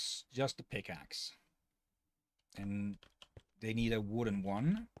else? Just the pickaxe. And they need a wooden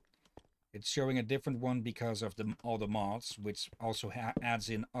one. It's showing a different one because of all the mods, which also adds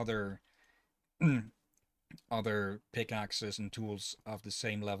in other other pickaxes and tools of the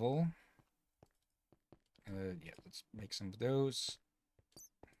same level. Yeah, let's make some of those.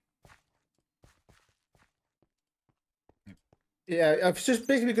 Yeah, I'm just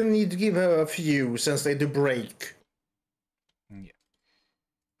basically gonna need to give her a few since they do break. Yeah.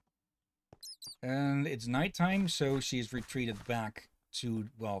 And it's nighttime, so she's retreated back to,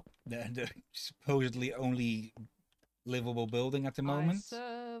 well, the supposedly only livable building at the moment. I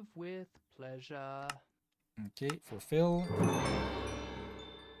serve with pleasure. Okay, fulfill.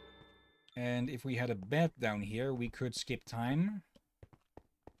 And if we had a bed down here, we could skip time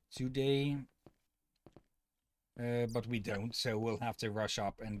today. But we don't, so we'll have to rush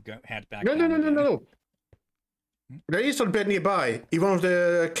up and head back No. down again. There is a bed nearby in one of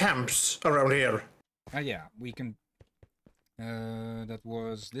the camps around here. Yeah, we can... that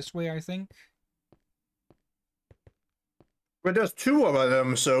was this way, I think. But there's two of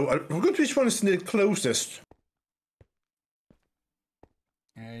them, so I forgot which one is the closest.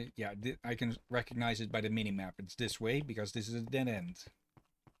 Yeah, I can recognize it by the minimap. It's this way, because this is a dead end.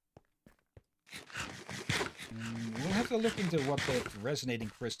 We'll have to look into what the resonating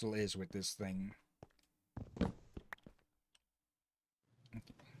crystal is with this thing.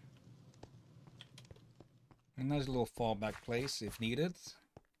 A nice little fallback place if needed.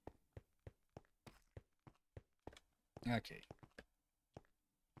 Okay.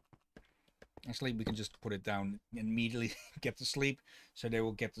 Actually, we can just put it down and immediately get to sleep, so they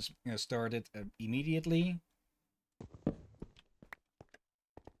will get this started immediately.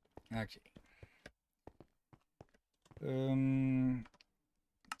 Okay. Let's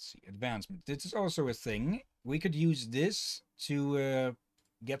see, advancement. This is also a thing. We could use this to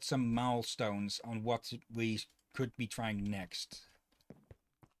get some milestones on what we could be trying next.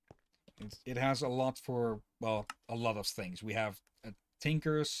 It has a lot for, well, a lot of things. We have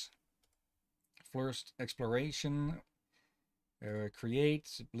Tinkers, First Exploration, Create,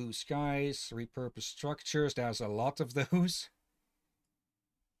 Blue Skies, Repurpose Structures. There's a lot of those.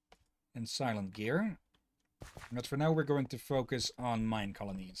 And Silent Gear. But for now we're going to focus on mine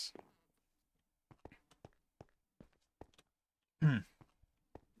colonies.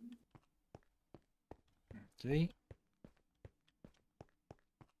 Okay.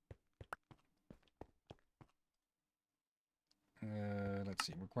 Let's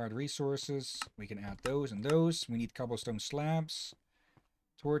see, required resources. We can add those and those. We need cobblestone slabs,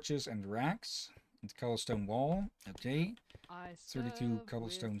 torches and racks, and cobblestone wall. Okay. 32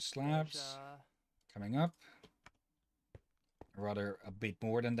 cobblestone slabs coming up. Rather a bit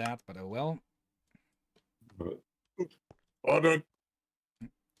more than that, but oh well.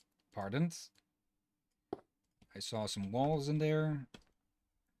 Pardoned. I saw some walls in there,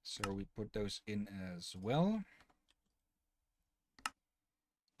 so we put those in as well.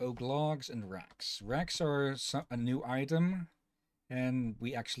 Oak logs and racks. Racks are a new item, and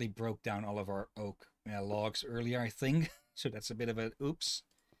we actually broke down all of our oak logs earlier, I think. So that's a bit of a oops.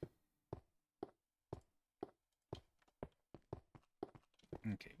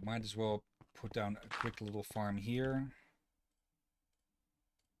 Okay, might as well put down a quick little farm here.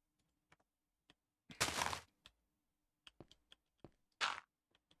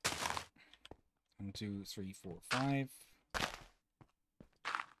 One, two, three, four, five.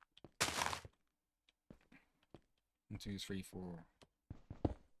 One, two, three, four.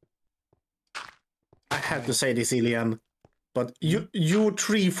 I have to say this, Hillyan, but your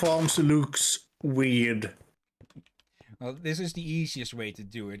tree farms looks weird. Well, this is the easiest way to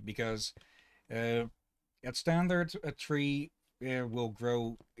do it, because at standard, a tree will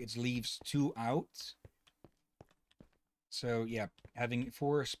grow its leaves 2 out. So yeah, having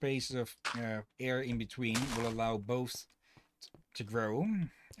 4 spaces of air in between will allow both to grow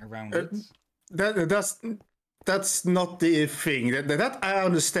around it. That's not the thing. That I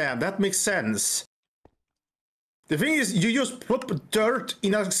understand. That makes sense. The thing is, you just put dirt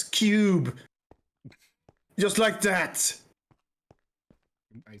in a cube, just like that.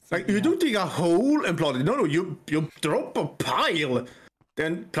 Like, you don't dig a hole and plant it. No, you drop a pile,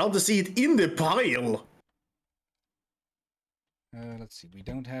 then plant the seed in the pile. Let's see. We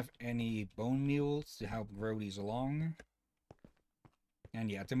don't have any bone meals to help grow these along. And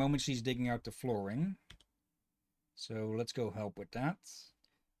yeah, at the moment she's digging out the flooring. So let's go help with that.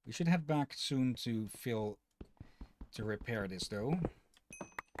 We should head back soon to repair this, though.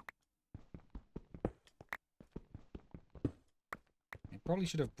 I probably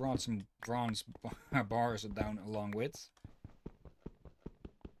should have brought some bronze bars down along with.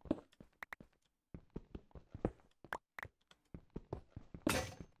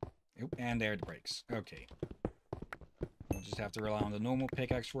 Oop, and there it breaks. Okay. We'll just have to rely on the normal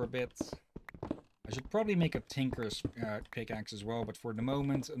pickaxe for a bit. I should probably make a tinker's pickaxe as well, but for the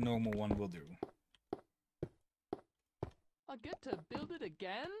moment, a normal one will do. I get to build it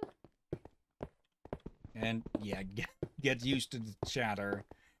again? And yeah, get used to the chatter,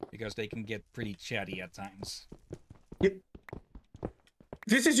 because they can get pretty chatty at times. Yep.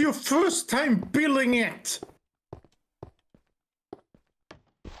 This is your first time building it!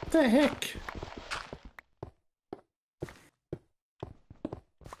 What the heck?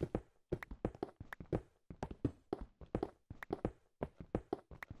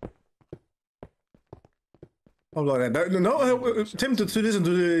 Oh, no, I'm tempted to listen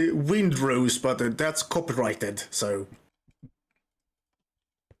to the Windrose, but that's copyrighted, so...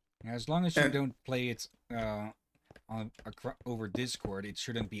 As long as you don't play it over Discord, it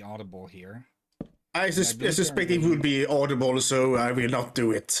shouldn't be audible here. I suspect it will be audible, so I will not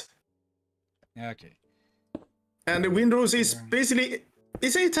do it. Okay. And the Windrose is basically...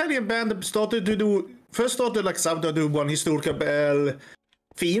 It's an Italian band that started like South to do one historical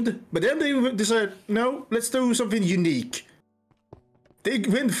fiend, but then they decided, no, let's do something unique. They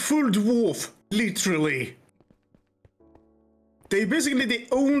went full dwarf, literally. They basically the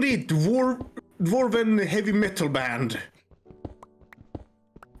only dwarven heavy metal band.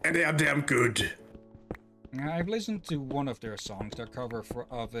 And they are damn good. I've listened to one of their songs, their cover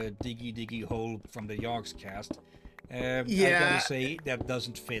of a Diggy Diggy Hole from the Yogs cast. I gotta say, that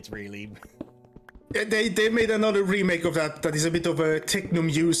doesn't fit really. They made another remake of that is a bit of a techno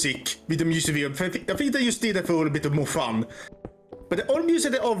music with the music video. I think they just did that for a little bit more fun. But the only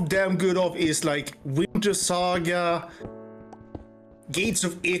music they're damn good of is like Winter Saga, Gates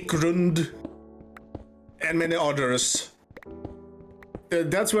of Ekrund, and many others.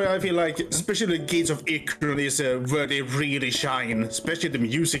 That's where I feel like, especially Gates of Ekrund is where they really shine, especially the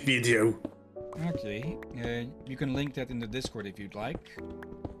music video. Okay, you can link that in the Discord if you'd like.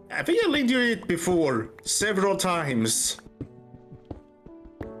 I think I linked you it before, several times.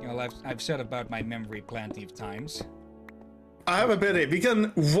 Well, I've said about my memory plenty of times. I have a better. We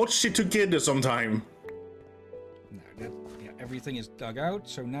can watch it together sometime. No, everything is dug out,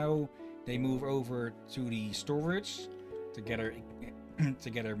 so now they move over to the storage to get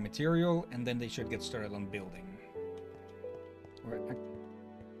our material, and then they should get started on building. Or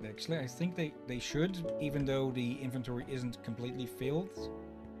actually, I think they should, even though the inventory isn't completely filled.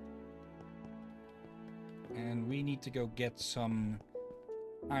 And we need to go get some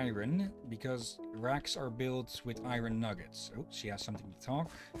iron, because racks are built with iron nuggets. Oh, she has something to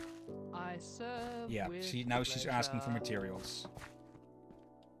talk. I serve. Yeah, now she's asking for materials.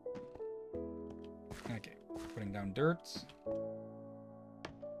 Okay, putting down dirt.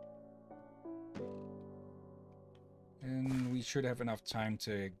 And we should have enough time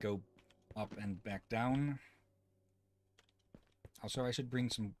to go up and back down. Also, I should bring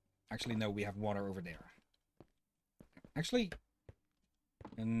some... Actually, no, we have water over there. Actually...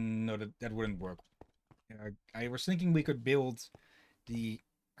 no, that wouldn't work. I was thinking we could build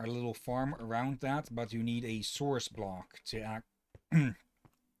our little farm around that, but you need a source block to act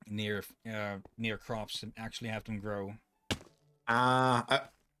near crops to actually have them grow.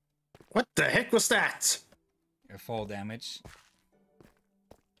 What the heck was that? Fall damage.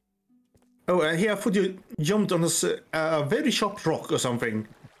 Oh, here I thought you jumped on a very sharp rock or something.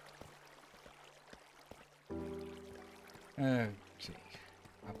 Okay.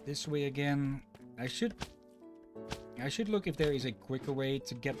 Up this way again. I should look if there is a quicker way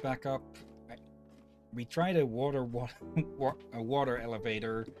to get back up. We tried a water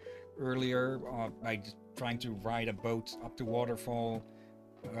elevator earlier by just trying to ride a boat up the waterfall,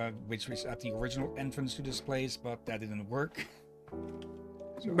 which was at the original entrance to this place, but that didn't work.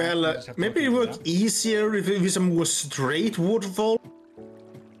 So well, maybe it would work easier if it was a more straight waterfall.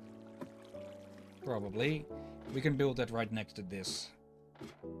 Probably. We can build that right next to this.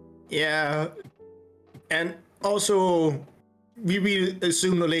 Yeah, and also we will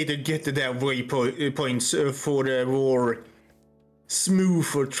sooner or later get to their waypoints for the more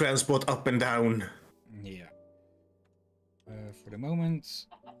smoother transport up and down. Yeah. For the moment,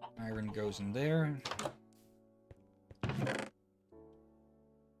 iron goes in there.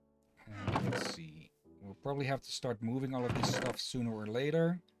 Let's see. We'll probably have to start moving all of this stuff sooner or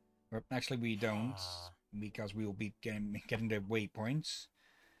later. But actually we don't, because we will be getting the waypoints.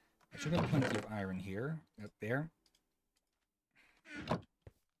 I should have plenty of iron here, up there.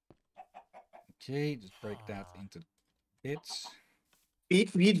 Okay, just break that into bits.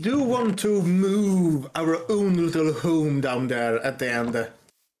 We do want to move our own little home down there at the end.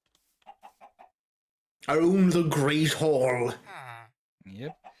 Our own little great hall.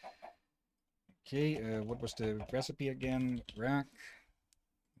 Yep. Okay, what was the recipe again? Rack.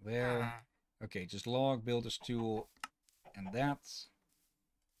 There. Okay, just log, builder's tool, and that.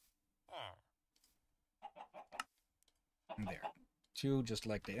 And there. 2, just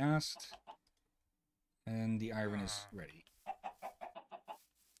like they asked. And the iron is ready.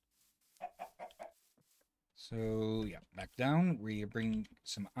 So, yeah, back down. We bring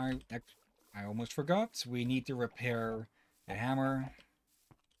some iron. I almost forgot. We need to repair the hammer.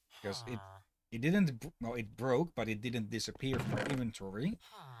 Because it didn't... Well, it broke, but it didn't disappear from our inventory.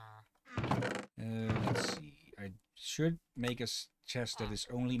 Let's see. I should make a chest that is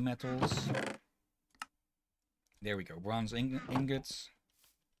only metals. There we go. Bronze ingots.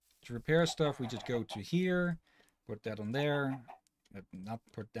 To repair stuff, we just go to here. Put that on there. Not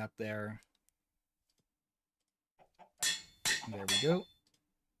put that there. There we go.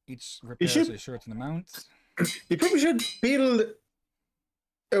 Each repairs a certain amount. We probably should build...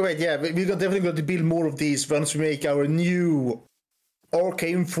 Oh wait, yeah, we're definitely going to build more of these once we make our new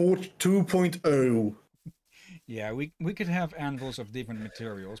Arcane Fort 2.0. Yeah, we could have anvils of different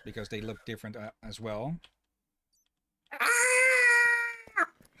materials because they look different as well.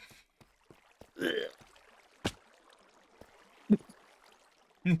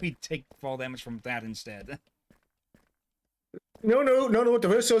 We take fall damage from that instead. No, it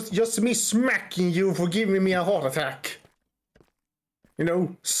was just me smacking you for giving me a heart attack. You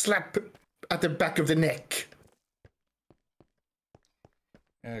know, slap at the back of the neck.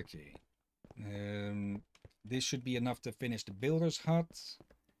 Okay. This should be enough to finish the builder's hut.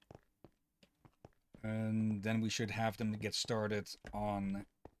 And then we should have them get started on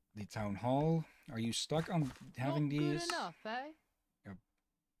the town hall. Are you stuck on having Not these? good enough, eh?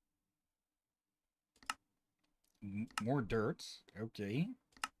 More dirt. Okay.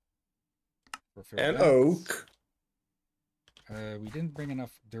 And oak. We didn't bring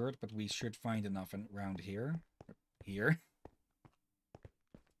enough dirt, but we should find enough around here. Here.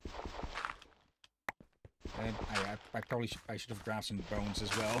 I probably should have grabbed some bones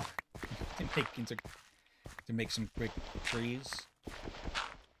as well to make some quick trees.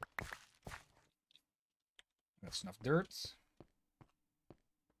 That's enough dirt.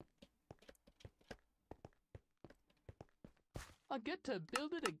 I get to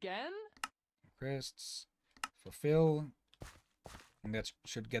build it again? Crests. Fulfill. And that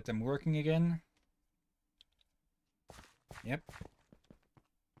should get them working again. Yep.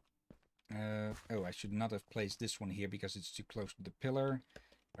 Oh, I should not have placed this one here because it's too close to the pillar.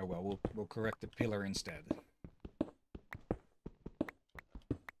 Oh well, we'll correct the pillar instead.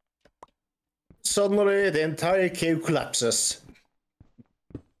 Suddenly, the entire cave collapses.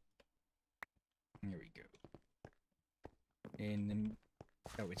 Here we go.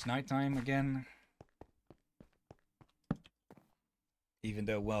 Oh, it's nighttime again. Even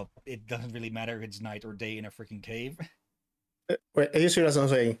though, well, it doesn't really matter if it's night or day in a freaking cave. Wait, are you serious what I'm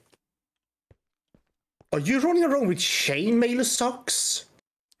saying? Are you running around with chainmail socks?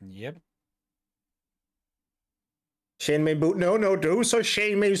 Yep. Chainmail boot? No, those are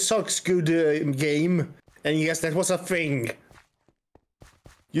chainmail socks. Good game. And yes, that was a thing.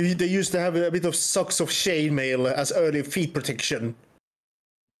 They used to have a bit of socks of chainmail as early feet protection.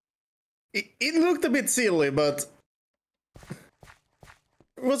 It looked a bit silly, but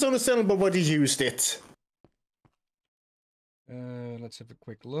it was understandable why they used it. Let's have a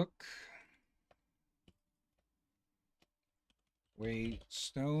quick look. Wait,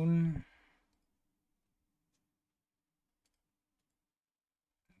 stone.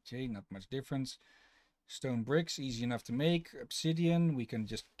 Okay, not much difference. Stone bricks, easy enough to make. Obsidian, we can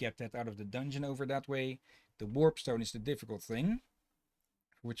just get that out of the dungeon over that way. The warp stone is the difficult thing,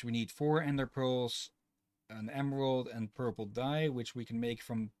 which we need 4 ender pearls, an emerald, and purple dye, which we can make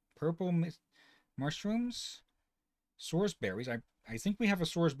from purple mushrooms. Source berries, I think we have a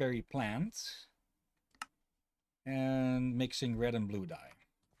source berry plant. And mixing red and blue dye.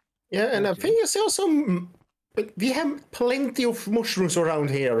 Yeah, and okay. I think I saw some... We have plenty of mushrooms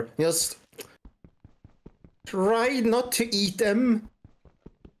around here. Just try not to eat them.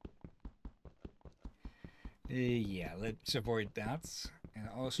 Yeah, let's avoid that. And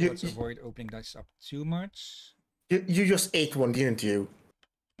also let's avoid opening this up too much. You just ate one, didn't you?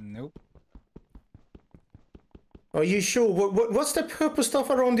 Nope. Are you sure? What's the purple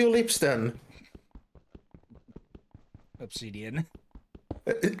stuff around your lips then? Obsidian.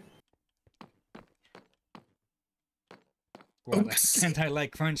 Well, can't I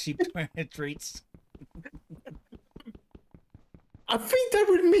like crunchy treats? I think that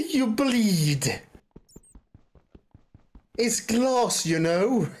would make you bleed. It's glass, you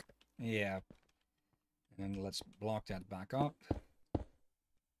know. Yeah. And let's block that back up.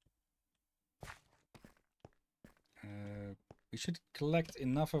 We should collect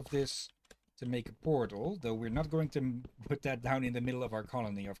enough of this to make a portal, though we're not going to put that down in the middle of our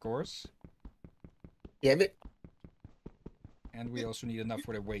colony, of course. Yeah, but... And we also need enough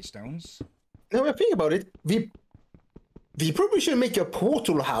for the waystones. Now I think about it, we probably should make a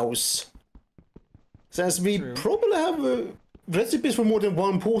portal house. Since we probably have recipes for more than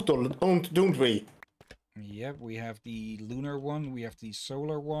one portal, don't we? Yep, we have the lunar one, we have the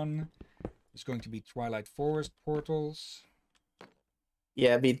solar one. It's going to be Twilight Forest portals.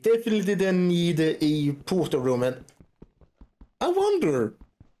 Yeah, we definitely then need a portal room. And I wonder,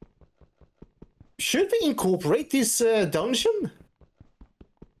 should we incorporate this dungeon?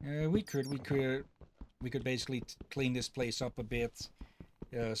 We could basically clean this place up a bit,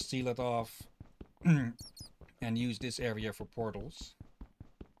 seal it off, and use this area for portals.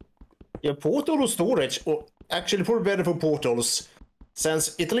 Yeah, portal or storage, or actually probably better for portals,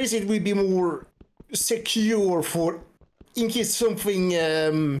 since at least it will be more secure for in case something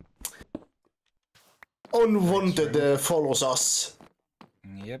unwanted Right, follows us.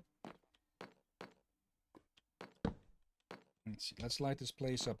 Yep. Let's see. Let's light this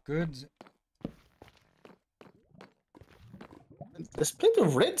place up good. There's plenty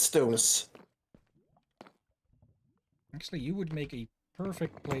of redstones. Actually, you would make a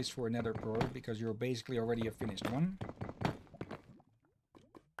perfect place for another core because you're basically already a finished one.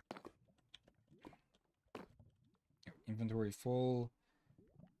 Inventory full.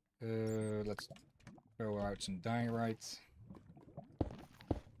 Let's throw out some diorite.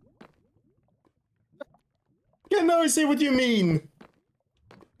 Yeah, now I see what you mean.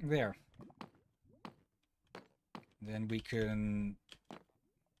 There. Then we can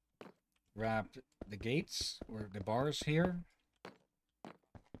wrap the gates or the bars here.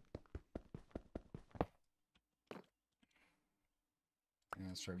 And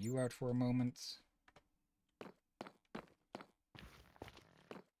let's throw you out for a moment.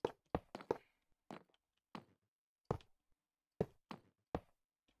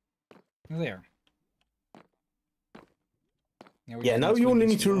 There. Yeah, now you only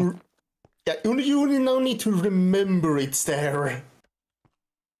need to. Yeah, you only now need to remember it's there.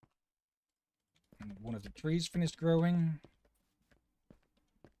 And one of the trees finished growing.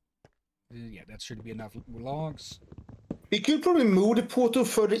 Yeah, that should be enough logs. We could probably move the portal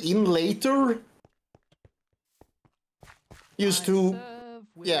further in later. Used to,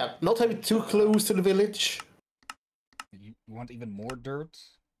 yeah, not have it too close to the village. You want even more dirt?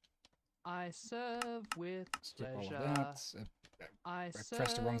 I serve with Skip all pleasure. of that. I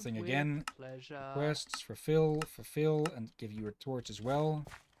pressed the wrong thing serve again. with pleasure. Quests, fulfill, and give you a torch as well.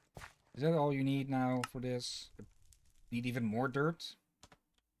 Is that all you need now for this? Need even more dirt?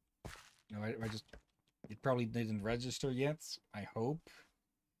 No, I just... It probably didn't register yet, I hope.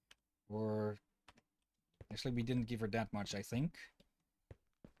 Or... Actually, we didn't give her that much, I think.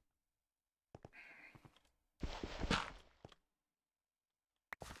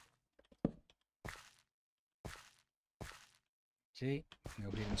 Okay,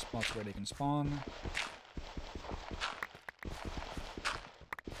 nobody in spots where they can spawn.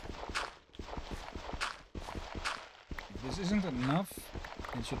 If this isn't enough,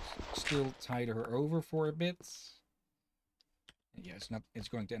 it should still tide her over for a bit. Yeah, it's not. It's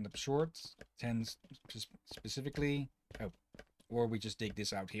going to end up short. 10 specifically. Oh, or we just dig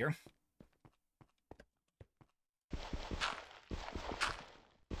this out here.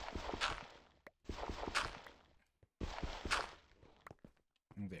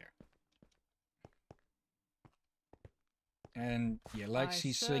 There. And yeah, like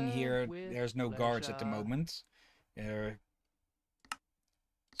she's saying here, there's no guards at the moment.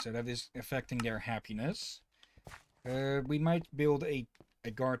 So that is affecting their happiness. We might build a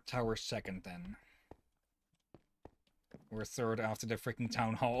guard tower second then. Or third after the freaking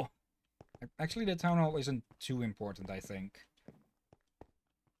town hall. Actually, the town hall isn't too important, I think.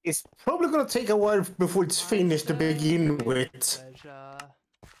 It's probably gonna take a while before it's finished to begin with.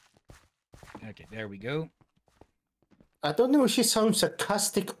 Okay, there we go. I don't know if she sounds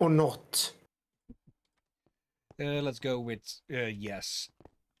sarcastic or not. Let's go with yes.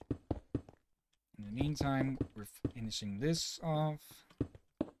 In the meantime, we're finishing this off.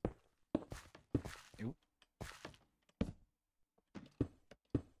 Oop.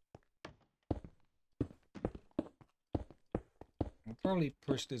 We'll probably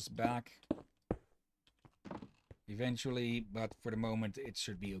push this back eventually, but for the moment it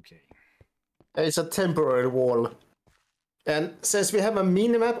should be okay. It's a temporary wall. And since we have a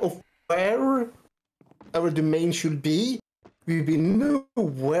minimap of where our domain should be, we will know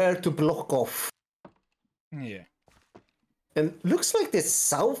where to block off. Yeah. And looks like the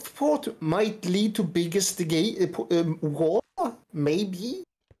south port might lead to biggest gate wall, maybe.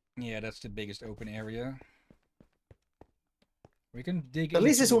 Yeah, that's the biggest open area. We can dig At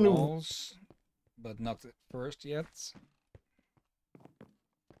least into it's the only walls, but not at first yet.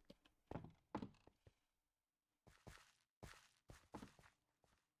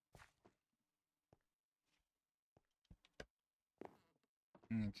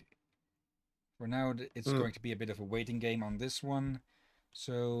 Okay. For now, it's going to be a bit of a waiting game on this one.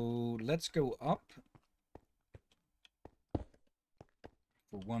 So let's go up.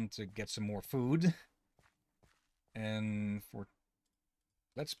 For one, to get some more food. And for...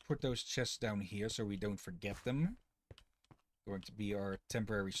 Let's put those chests down here so we don't forget them. Going to be our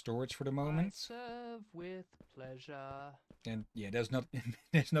temporary storage for the moment. I serve with pleasure. And yeah, there's not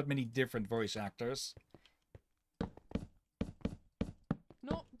there's not many different voice actors.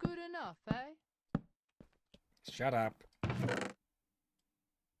 Not good enough, eh? Shut up.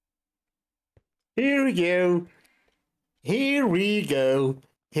 Here we go. Here we go.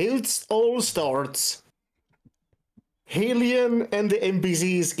 Here it all starts. Hillyan and the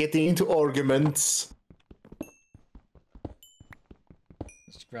NPCs getting into arguments.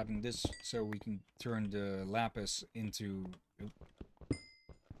 Just grabbing this so we can turn the lapis into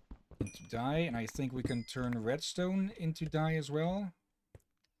dye, and I think we can turn redstone into dye as well.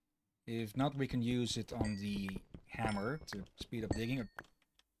 If not, we can use it on the hammer to speed up digging.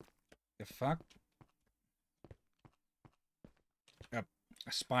 The fuck?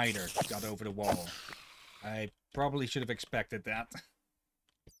 A spider got over the wall. I probably should have expected that.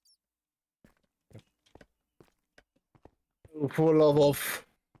 For love of.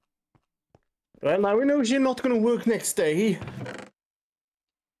 Well, now we know you're not gonna work next day.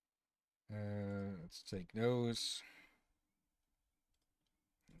 Let's take those.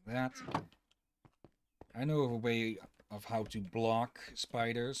 That. I know of a way of how to block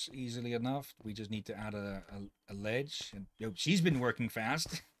spiders easily enough. We just need to add a ledge. And oh, she's been working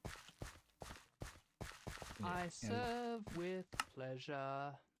fast. I serve with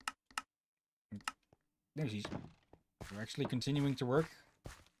pleasure. No, she's... We're actually continuing to work.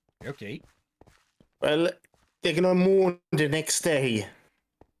 Okay. Well, they're gonna mourn the next day.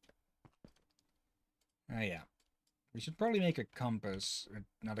 Ah, yeah. We should probably make a compass.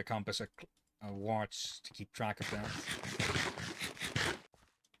 Not a compass, a watch to keep track of that.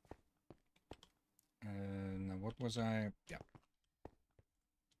 Now what was I... Yeah.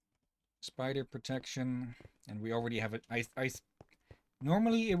 Spider protection. And we already have it.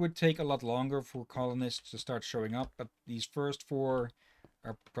 Normally it would take a lot longer for colonists to start showing up, but these first 4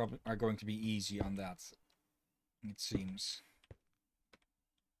 are going to be easy on that. It seems.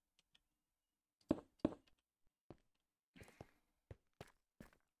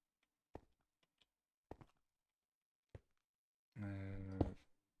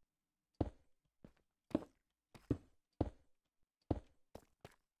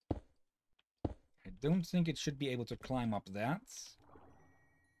 I don't think it should be able to climb up that.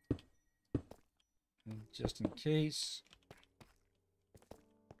 Just in case.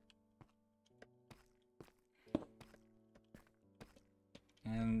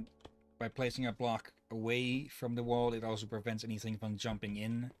 And by placing a block away from the wall, it also prevents anything from jumping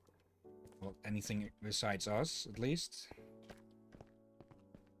in. Well, anything besides us, at least.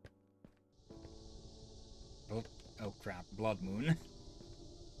 Oh crap, Blood Moon.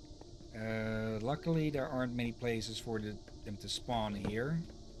 Luckily, there aren't many places for them to spawn here.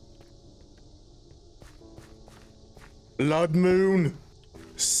 Blood Moon?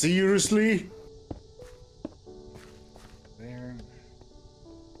 Seriously? There.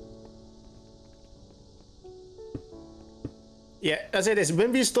 Yeah, as it is,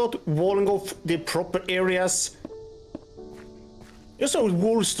 when we start walling off the proper areas, just a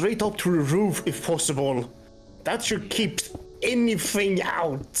wall straight up to the roof if possible. That should keep anything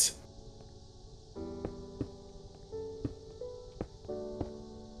out.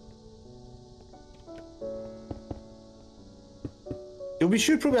 We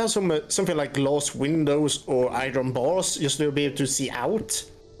should probably have something like glass windows or iron bars just to be able to see out.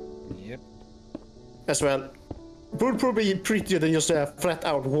 Yep. As well. Would probably be prettier than just a flat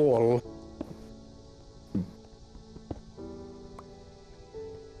out wall.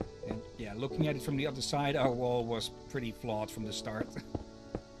 And yeah, looking at it from the other side, our wall was pretty flawed from the start.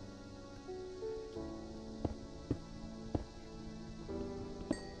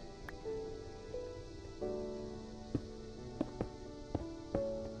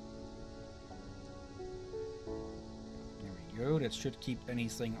 That should keep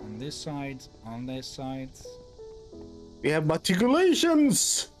anything on this side, We have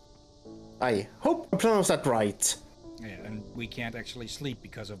matriculations! I hope I pronounced that right. Yeah, and we can't actually sleep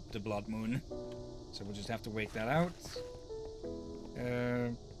because of the Blood Moon. So we'll just have to wait that out.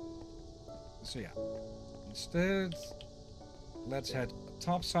 So yeah. Instead, let's head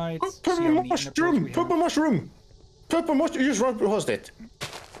topside. Purple mushroom! Purple mushroom! Purple mushroom! You just right past it.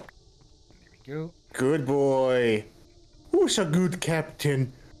 There we go. Good boy. Who's a good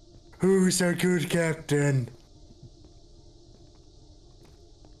captain? Who's a good captain?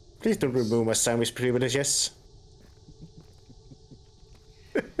 Please don't remove my sandwich privileges.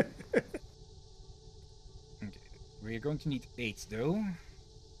 Okay. We're going to need 8 though.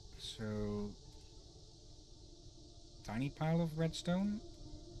 So... tiny pile of redstone.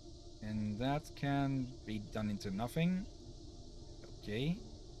 And that can be done into nothing. Okay.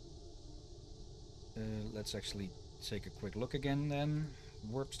 Let's actually take a quick look again then.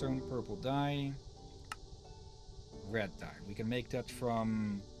 Warpstone, purple dye, red dye. We can make that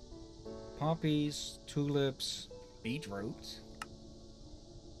from poppies, tulips, beetroot,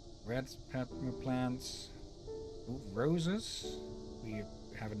 red pepper plants, roses. We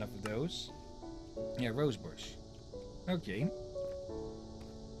have enough of those. Yeah, rosebush. Okay.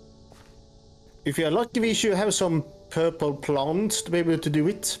 If you're lucky, we should have some purple plants to be able to do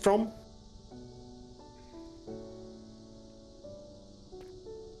it from.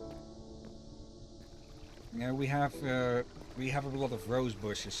 Yeah, we have a lot of rose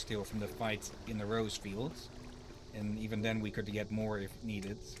bushes still from the fight in the rose fields, and even then we could get more if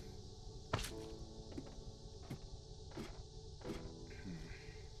needed.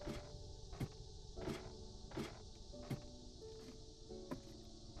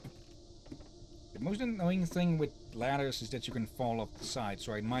 The most annoying thing with ladders is that you can fall off the side,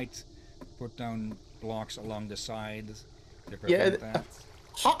 so I might put down blocks along the side to prevent that.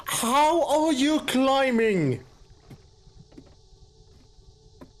 How are you climbing?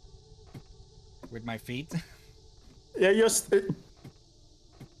 With my feet. Yeah, just...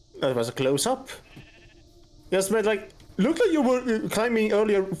 that was a close-up. Just made like... Looked like you were climbing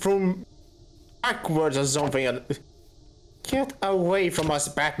earlier from backwards or something. Get away from us,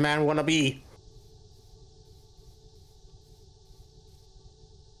 Batman wannabe.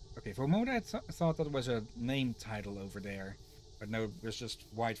 Okay, for a moment I thought that was a name title over there. But no, it was just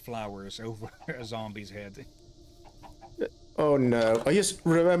white flowers over a zombie's head. Oh no, I just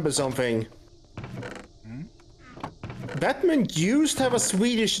remember something. Hmm? Batman used to have a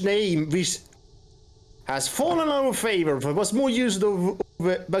Swedish name which has fallen out of favor. It was more used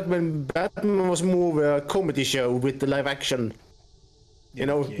back when Batman was more of a comedy show with the live action. You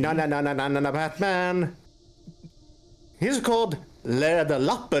know, na Batman. He's called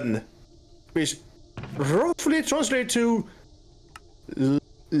Läderlappen, which roughly translates to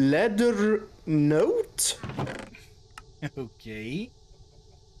leather note. Okay.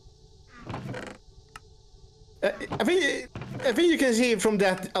 I think you can see from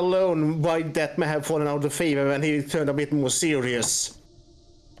that alone why that may have fallen out of favor when he turned a bit more serious.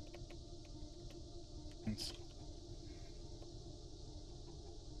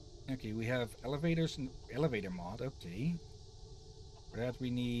 Okay, we have elevators and elevator mod. Okay. For that we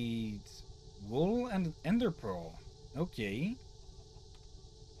need wool and ender pearl. Okay.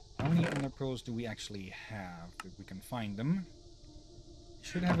 How many ender pearls do we actually have? If we can find them. We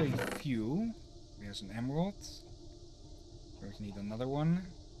should have a few. There's an emerald. We need another one.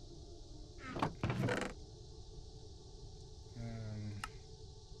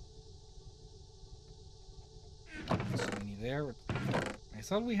 So many there. I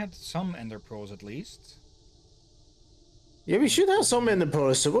thought we had some ender pearls at least. Yeah, we should have some in the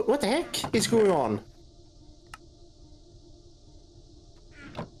purse. What the heck is going on?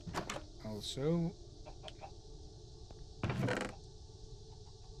 Also,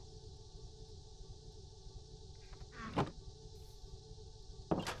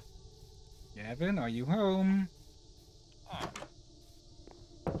 Gavin, are you home?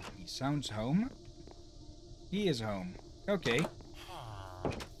 He sounds home. He is home. Okay.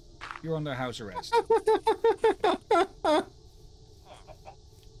 You're under house arrest.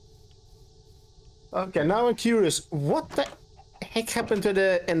 Okay, now I'm curious. What the heck happened to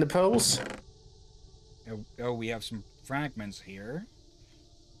the ender pearls? Oh, we have some fragments here.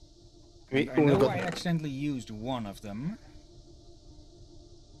 We I know I accidentally used one of them.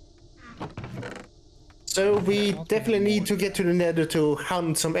 So we definitely need to get to the nether to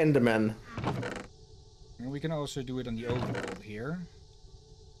hunt some endermen. And we can also do it on the overworld here.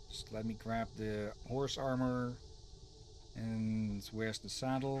 Just let me grab the horse armor. And where's the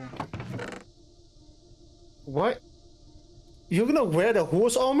saddle? What? You're gonna wear the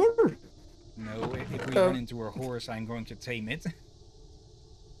horse armor? No, if we run into a horse, I'm going to tame it.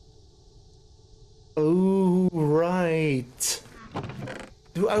 Oh, right.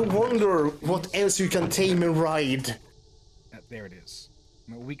 Do I wonder what else you can tame and ride? There it is.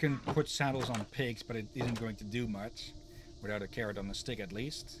 Well, we can put saddles on pigs, but it isn't going to do much. Without a carrot on a stick, at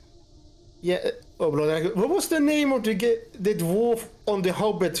least. Yeah, oh, but what was the name of the dwarf on the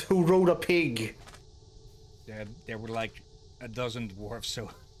Hobbit who rode a pig? There were like a dozen dwarves, so...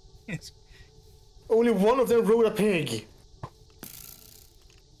 it's... Only one of them rode a pig.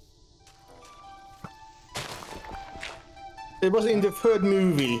 It was in the third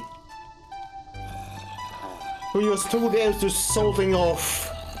movie. Who just told the elves to salting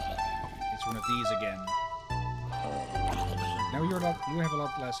off. It's one of these again. Now you have a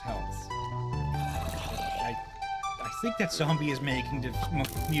lot less health. I think that zombie is making the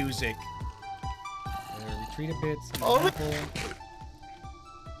music. Retreat a bit.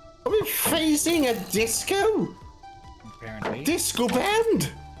 Are we facing a disco? Apparently. Disco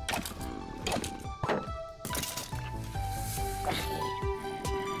band?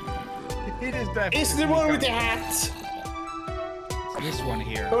 It is definitely. It's the one with the hat. It's this one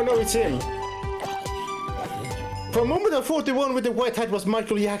here. Oh no, it's him. For a moment, I thought the one with the white hat was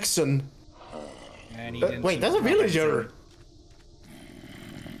Michael Jackson. And he didn't wait, that's a villager.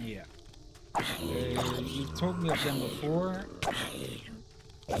 Yeah. You told me of them before.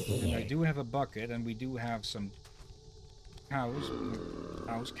 And I do have a bucket, and we do have some cows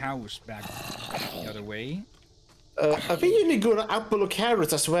back the other way. I think you need to go to apple or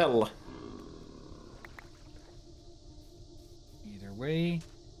carrots as well. Either way.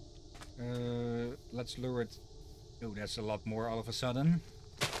 Let's lure it. Oh, that's a lot more all of a sudden.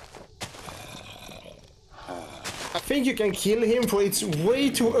 I think you can kill him, for it's way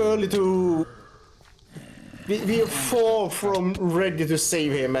too early to... We are far from ready to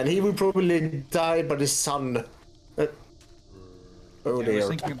save him, and he will probably die by the sun. Oh I dear. was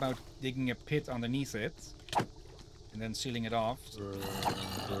thinking about digging a pit underneath it, and then sealing it off.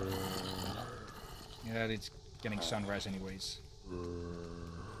 Yeah, it's getting sunrise anyways.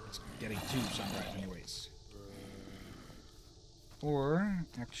 It's getting to sunrise anyways. Or,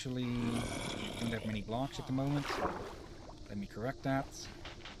 actually, I don't have many blocks at the moment. Let me correct that.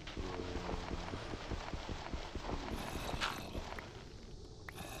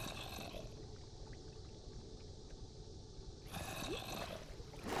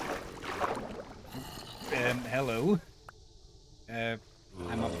 Hello. I'm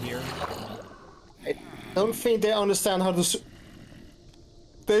up here. I don't think they understand how to...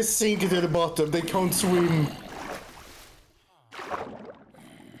 They sink to the bottom, they can't swim.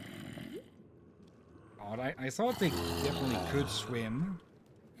 I thought they definitely could swim,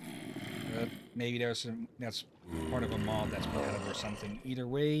 but maybe there's that's part of a mod that's bad or something. Either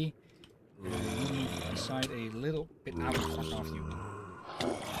way, you need to decide a little bit out of front of you.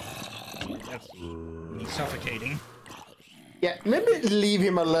 That's he's suffocating. Yeah, maybe leave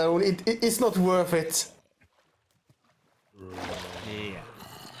him alone. It's not worth it. Yeah.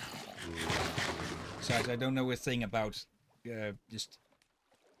 Besides, I don't know a thing about just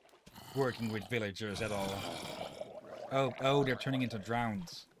working with villagers at all. Oh, they're turning into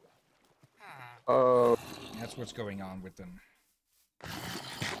drowns. Oh. That's what's going on with them.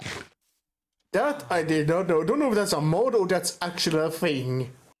 That I did not know. Don't know if that's a mod or that's actually a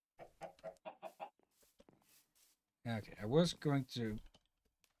thing. Okay, I was going to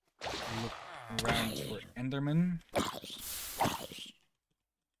look around for Enderman.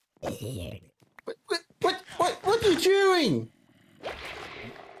 What are you doing?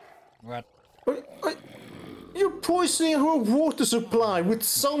 What? You're poisoning her water supply with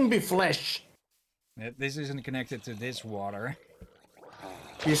zombie flesh. This isn't connected to this water.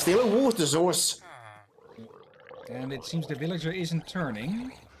 You're still a water source. And it seems the villager isn't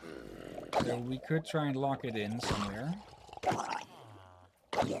turning. So we could try and lock it in somewhere.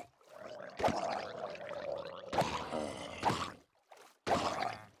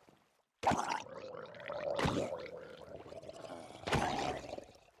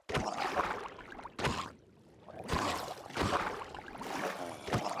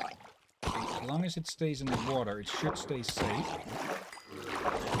 As long as it stays in the water, it should stay safe.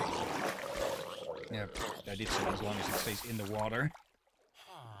 Yeah, I did say as long as it stays in the water.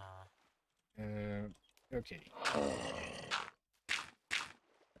 Okay.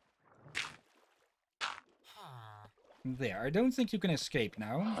 There, I don't think you can escape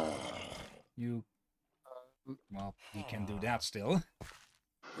now. You... Well, you can do that still.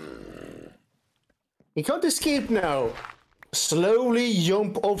 You can't escape now. Slowly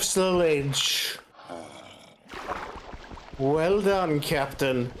jump off the ledge. Well done,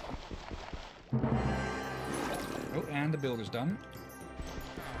 Captain. Oh, and the builder's done.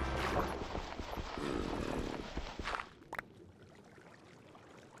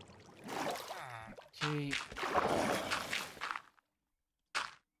 Okay.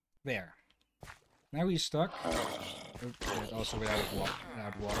 There. Now he's stuck. Oh, also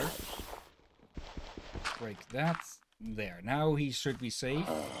without water. Break that. There. Now he should be safe.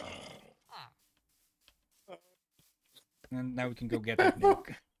 And now we can go get that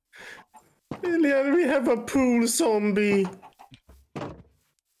milk. Hillyan, we have a pool zombie.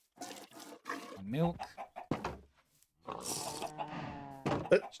 Milk.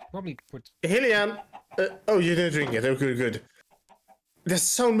 Probably put... Hillyan! Oh, you didn't drink it. Oh, good, good. There's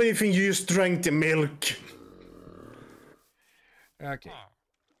so many things you just drank the milk. Okay.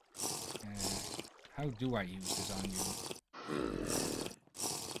 How do I use this on you?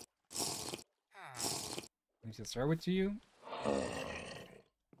 Need to throw it to you?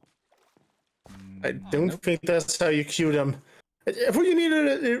 I don't think that's how you cue them. I thought you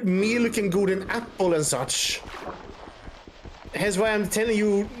needed a milk and golden apple and such. That's why I'm telling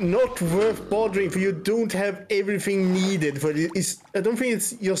you, not worth bothering, for you don't have everything needed for it. I don't think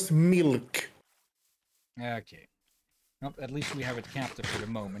it's just milk. Okay. Well, at least we have it captive for the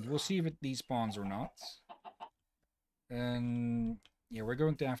moment. We'll see if it despawns or not. Yeah, we're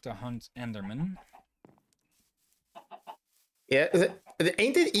going to have to hunt Enderman. Yeah,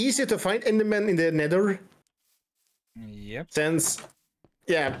 ain't it easy to find Endermen in the Nether? Yep. Since,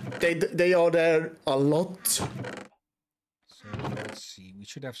 yeah, they are there a lot. So let's see. We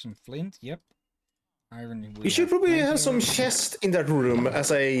should have some flint. Yep. Iron. We should probably plenty have some of. chest in that room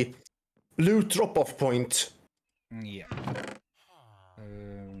as a loot drop-off point. Yeah.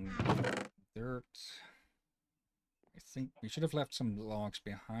 Dirt. I think we should have left some logs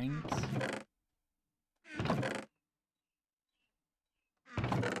behind.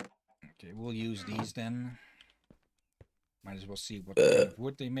 Okay, we'll use these then. Might as well see what kind of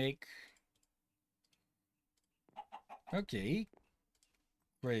wood they make. Okay.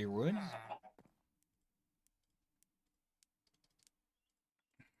 Gray wood.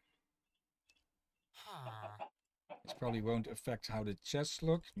 This probably won't affect how the chests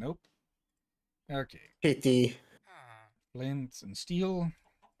look. Nope. Okay. Pity. Flint and steel.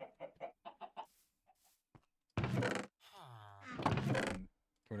 And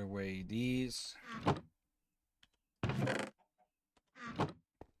put away these.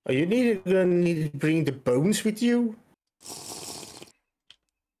 Are you gonna need to bring the bones with you?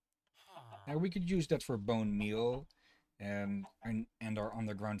 Now we could use that for bone meal and our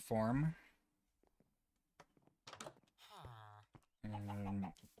underground farm.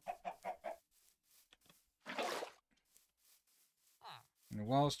 And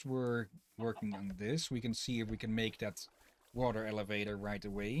whilst we're working on this, we can see if we can make that water elevator right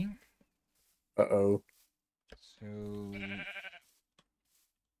away. Uh-oh. So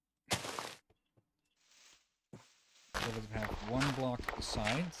let's have one block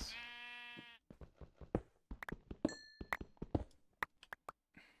besides.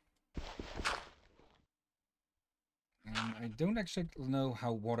 I don't actually know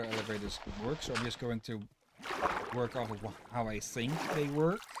how water elevators work, so I'm just going to work off of how I think they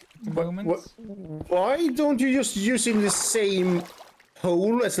work at the moment. Why don't you just use in the same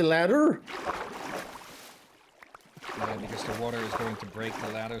hole as the ladder? Yeah, because the water is going to break the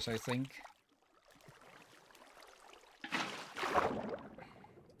ladders, I think.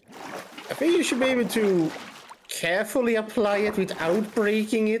 I think you should be able to carefully apply it without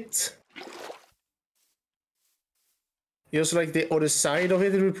breaking it. Just like the other side of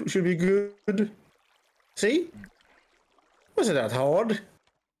it should be good. See? Wasn't that hard?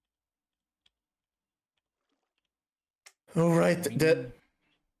 Alright,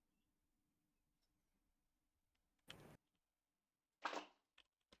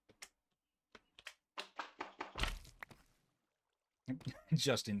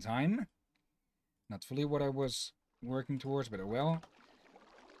 Just in time. Not fully what I was working towards, but well.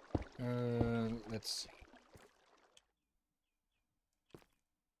 Let's see.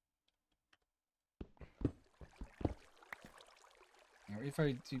 Now, if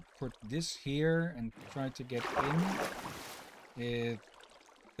I put this here and try to get in, it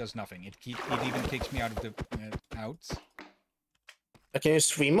does nothing. It even kicks me out of the out. Can you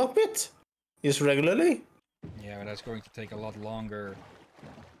stream up it? Just regularly? Yeah, but that's going to take a lot longer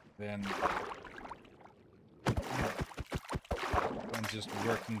than just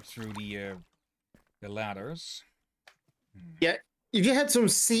working through the ladders. Yeah, if you had some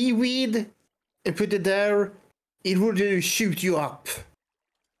seaweed and put it there, it would shoot you up.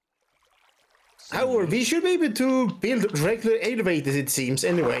 However, we should be able to build regular elevators, it seems,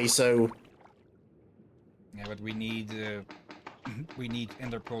 anyway, so... Yeah, but we need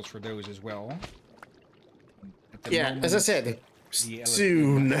ender pearls for those as well. Yeah, moment, as I said,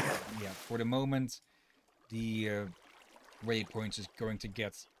 soon. Yeah, for the moment, the waypoints is going to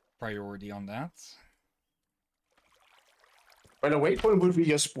get priority on that. Well, the waypoint would be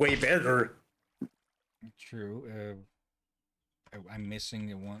just way better. True. Oh, I'm missing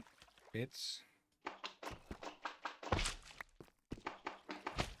the one bits.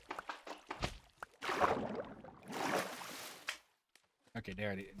 Okay,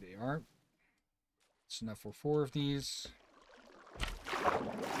 there they are. It's enough for 4 of these.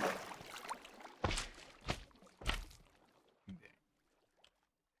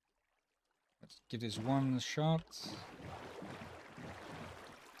 Let's give this one shot.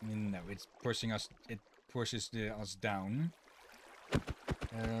 No, it's pushing us. It pushes us down.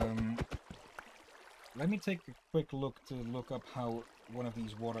 Let me take a quick look to look up how one of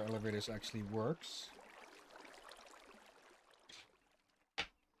these water elevators actually works.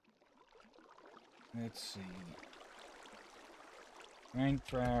 Let's see.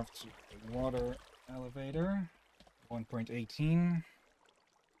 Minecraft water elevator 1.18.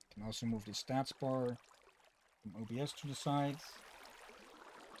 Can also move the stats bar Some OBS to the side.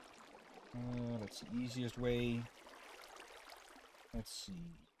 That's the easiest way. Let's see.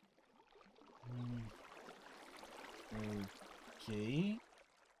 Okay.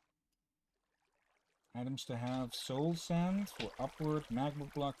 Items to have: soul sand for upward, magma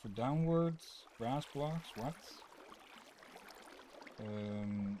block for downwards, grass blocks, what?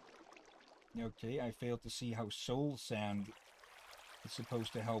 Okay, I failed to see how soul sand is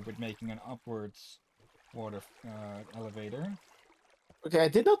supposed to help with making an upwards water elevator. Okay, I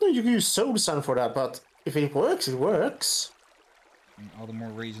did not know you could use soul sand for that, but if it works, it works. And all the more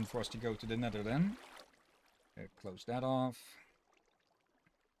reason for us to go to the nether then. Close that off.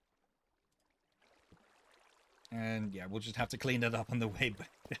 And yeah, we'll just have to clean that up on the way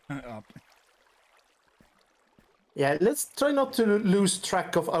up. Yeah, let's try not to lose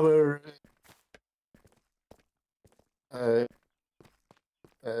track of our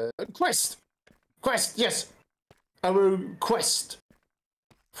quest. Quest, yes. Our quest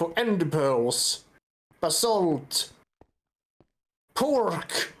for end pearls, basalt,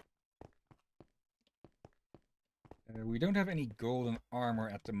 pork. We don't have any golden armor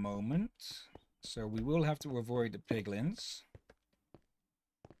at the moment, so we will have to avoid the piglins.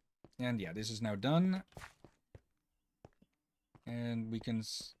 And yeah, this is now done. And we can...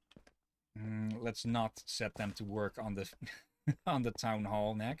 let's not set them to work on the on the town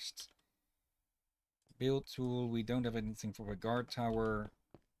hall next. Build tool, we don't have anything for a guard tower.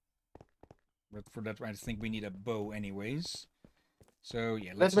 But for that, I think we need a bow anyways. So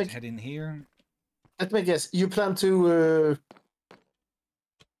yeah, let's head in here. Let me guess, you plan to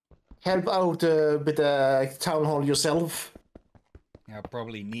help out with the town hall yourself? Yeah, I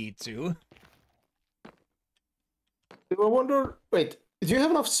probably need to. I wonder, wait, do you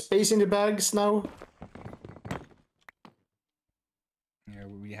have enough space in the bags now? Yeah,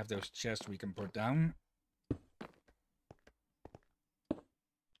 we have those chests we can put down.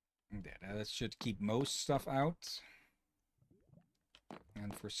 There, that should keep most stuff out.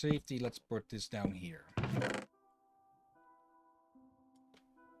 And for safety, let's put this down here.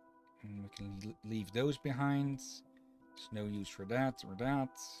 And we can leave those behind. There's no use for that or that.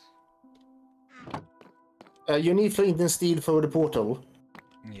 You need flint and steel for the portal.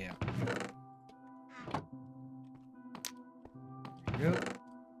 Yeah. There we go.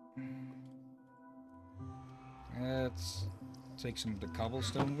 Let's take some of the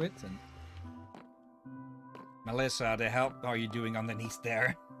cobblestone with and... Melissa, the hell are you doing underneath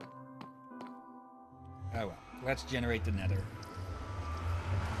there? Oh well, let's generate the nether.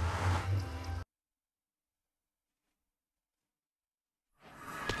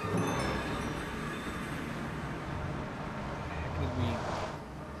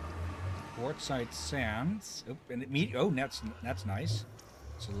 Quartzite sands. Oh, and it oh, that's nice.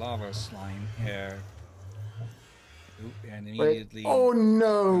 It's a lava slime here. And immediately. Wait. Oh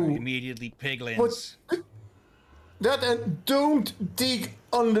no! Immediately piglins. What? That and don't dig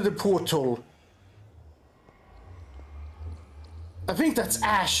under the portal. I think that's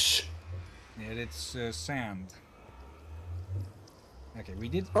ash. Yeah, it's sand. Okay, we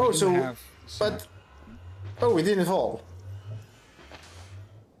did. Oh, we so have but oh, it didn't fall.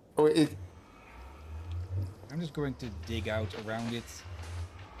 Oh, it. I'm just going to dig out around it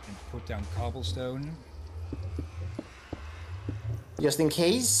and put down cobblestone. Just in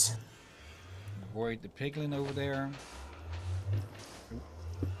case. Avoid the piglin over there.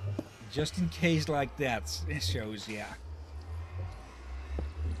 Just in case, like that. It shows, yeah.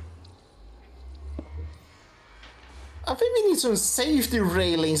 I think we need some safety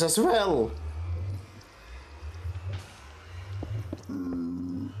railings as well.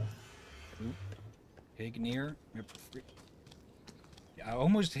 Pig near. Yeah, I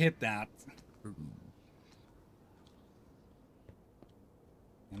almost hit that.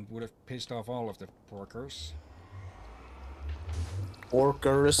 And would have pissed off all of the porkers.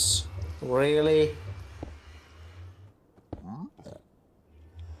 Porkers? Really?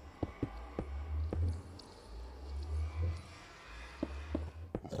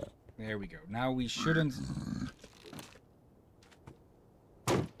 There we go. Now we shouldn't...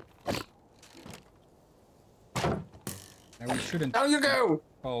 Now we shouldn't... Down you go!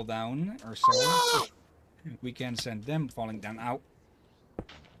 Fall down ourselves. We can send them falling down. Out.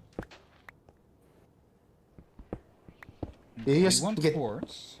 You just want get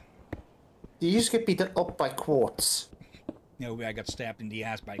quartz. You just get beaten up by quartz. No, I got stabbed in the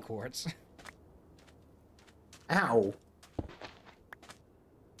ass by quartz. Ow.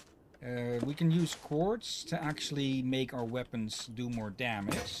 We can use quartz to actually make our weapons do more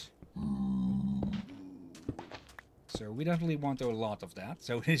damage. So So we definitely want a lot of that.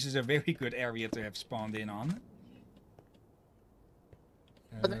 So this is a very good area to have spawned in on.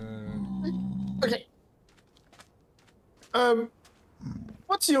 Okay.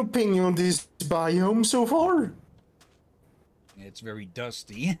 What's your opinion on this biome so far? It's very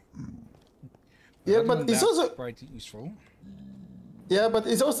dusty. Yeah, other but than it's that, also quite useful. yeah, but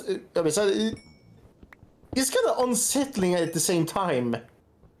it's also it's kind of unsettling at the same time.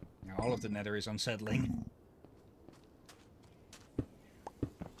 Yeah, all of the Nether is unsettling.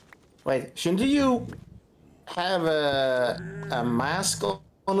 Wait, shouldn't you have a mask on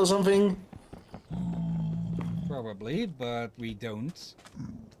or something? Probably, but we don't.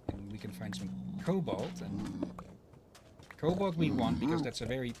 And we can find some cobalt. And cobalt we want because that's a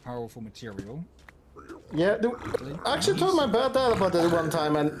very powerful material. Yeah, I actually told my dad about it one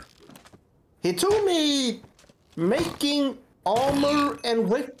time, and he told me making armor and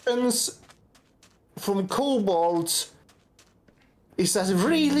weapons from cobalt is a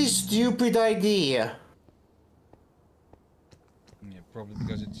really stupid idea. Yeah, probably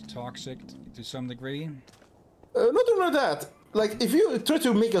because it's toxic to some degree. Not only that, like if you try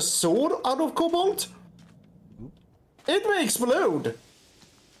to make a sword out of cobalt, it may explode.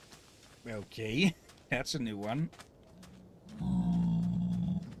 Okay, that's a new one.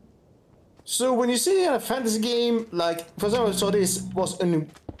 So when you see a fantasy game, like for example, I saw this was a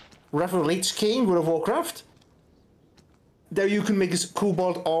Wrath Lich King, World of Warcraft. There you can make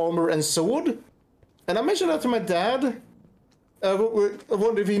cobalt armor and sword. And I mentioned that to my dad. I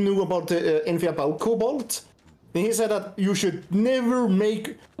wonder if he knew about anything about cobalt. And he said that you should never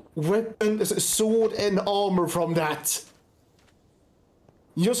make weapons, sword and armor from that.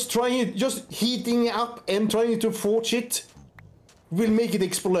 Just heating it up and trying to forge it will make it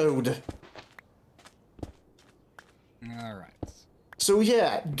explode. Alright. So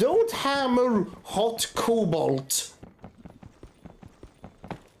yeah, don't hammer hot cobalt.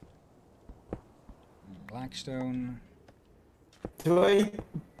 Blackstone. I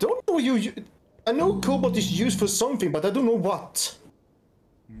don't know I know cobalt is used for something, but I don't know what.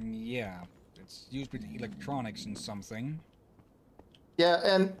 Yeah, it's used with electronics and something. Yeah,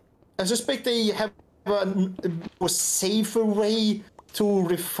 and I suspect they have a safer way to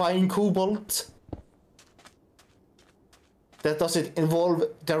refine cobalt. That doesn't involve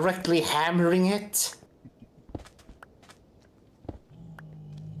directly hammering it.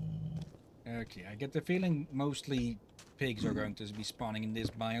 Okay, I get the feeling mostly pigs are going to be spawning in this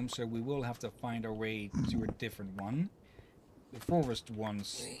biome, so we will have to find our way to a different one. The forest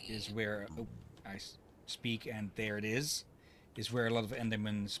ones is where I speak, and there it is where a lot of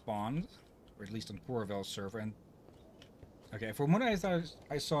Endermen spawned, or at least on Corval's server. And okay, from what I thought,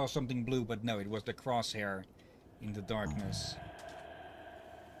 I saw something blue, but no, it was the crosshair in the darkness.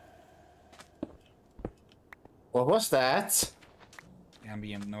 What was that?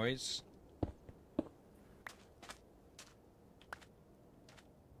 Ambient noise.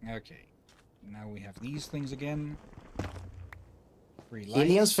 Okay, now we have these things again. Free lights.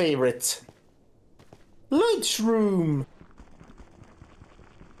 Hillyan's favorite. Light shroom.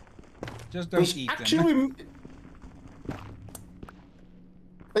 Just don't Which eat actually, them.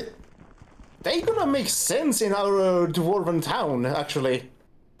 They're gonna make sense in our dwarven town, actually.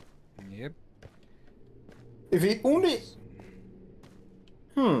 Yep. If we only...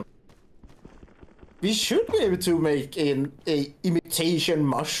 We should be able to make a imitation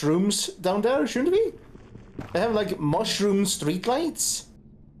mushrooms down there, shouldn't we? They have like mushroom streetlights.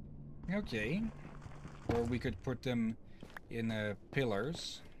 Okay. Or we could put them in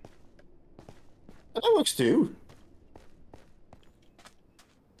pillars. That works too.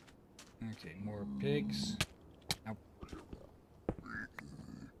 Okay, more pigs. Ow.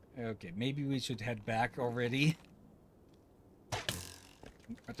 Okay, maybe we should head back already.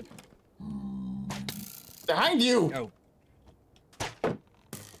 What the... Behind you! Oh.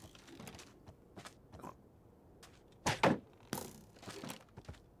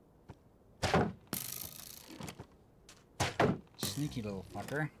 Sneaky little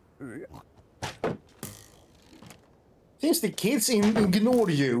fucker. Seems the kids ignore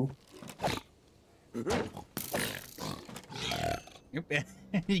you. Yep,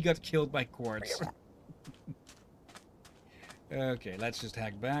 he got killed by quartz. Okay, let's just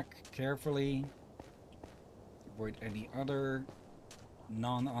hack back carefully. Avoid any other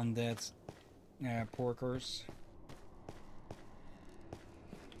non-undead porkers.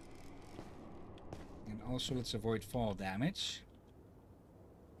 And also let's avoid fall damage.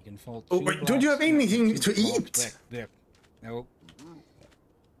 You can fall Oh, two wait, don't you have blocks- anything two to blocks eat? back there. No.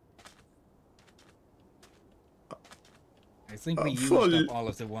 I think we used full. up all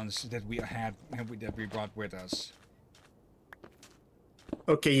of the ones that we had that we brought with us.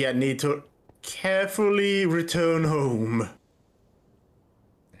 Okay, yeah, need to carefully return home.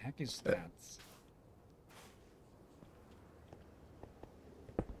 The heck is that?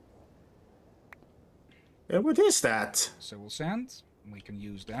 What is that? Soul sand. We can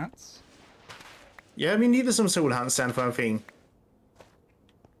use that. Yeah, we needed some soul sand for a thing.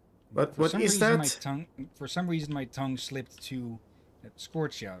 But what is that? For some reason, my tongue slipped to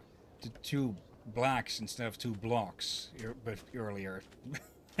Scorchia, to 2 blacks instead of 2 blocks earlier.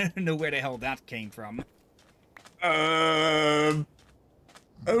 I don't know where the hell that came from.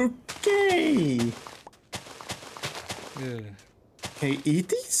 Okay. Ugh. Can you eat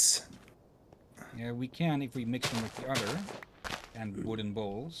these? Yeah, we can if we mix them with the other. And wooden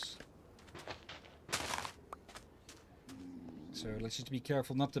bowls. So let's just be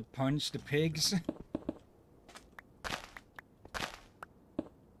careful not to punch the pigs.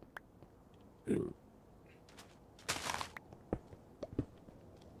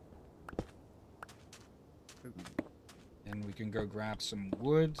 And we can go grab some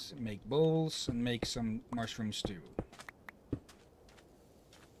wood, make bowls, and make some mushroom stew.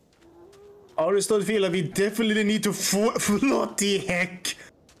 I always don't feel like we definitely need to what the heck?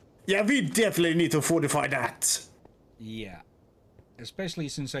 Yeah, we definitely need to fortify that. Yeah. Especially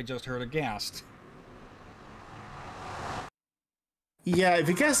since I just heard a ghast. Yeah, if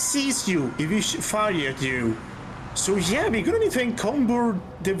a gas sees you, if we fire at you. So yeah, we're gonna need to encumber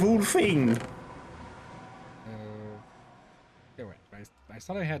the whole thing. Oh wait, I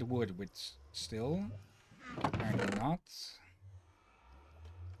thought I had wood, which still apparently not.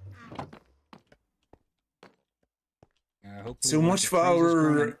 Hopefully so much for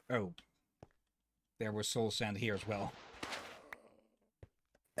our... Oh. There was soul sand here as well.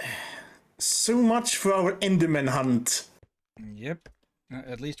 So much for our Enderman hunt. Yep.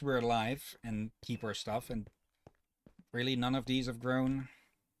 At least we're alive and keep our stuff, and really none of these have grown.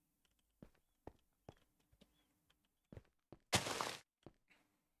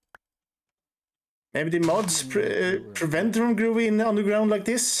 Maybe the mods prevent them from growing underground like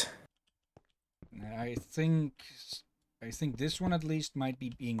this? I think this one at least might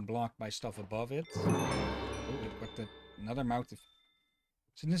be being blocked by stuff above it. But another mouth of...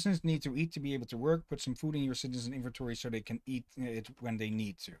 Citizens need to eat to be able to work. Put some food in your citizen inventory so they can eat it when they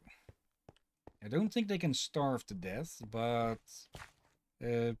need to. I don't think they can starve to death, but...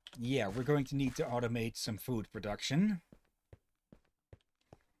 yeah, we're going to need to automate some food production.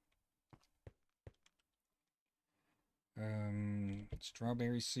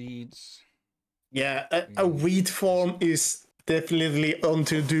 Strawberry seeds. Yeah, a wheat farm is definitely on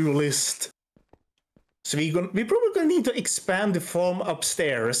to-do list. So we're probably gonna need to expand the farm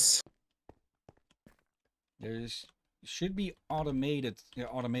upstairs. There should be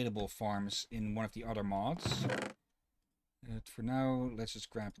automatable farms in one of the other mods. For now, let's just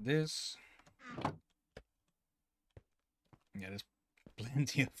grab this. Yeah, there's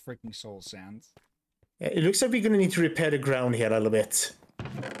plenty of freaking soul sand. Yeah, it looks like we're gonna need to repair the ground here a little bit.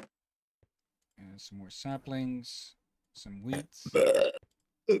 Some more saplings, some wheat.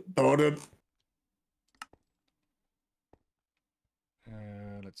 Pardon.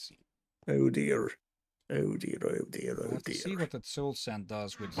 Let's see. Oh dear. Oh dear, oh dear, oh Let's dear. see what that soul sand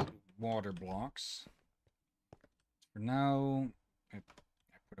does with water blocks. For now, I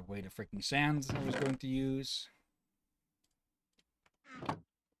put away the freaking sand I was going to use.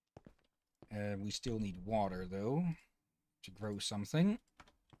 We still need water, though, to grow something.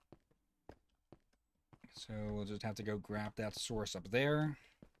 So we'll just have to go grab that source up there.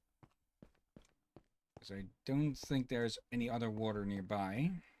 Because I don't think there's any other water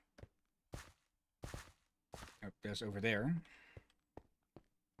nearby. Oh, there's over there.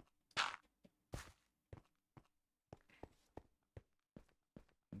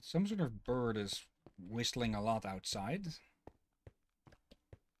 And some sort of bird is whistling a lot outside.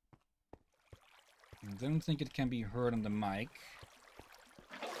 I don't think it can be heard on the mic.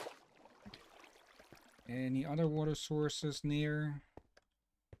 Any other water sources near?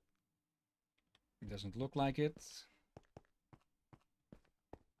 It doesn't look like it.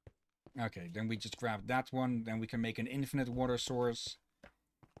 Okay, then we just grab that one, then we can make an infinite water source,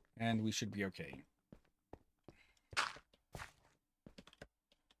 and we should be okay.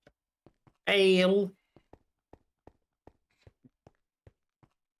 Ale.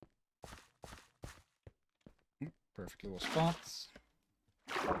 Perfect little spots.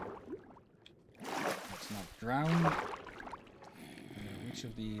 Let's not drown. Which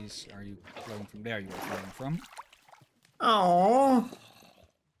of these are you flowing from? There you are flowing from. Aww.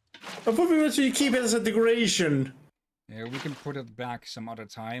 I thought we were to keep it as a decoration. Yeah, we can put it back some other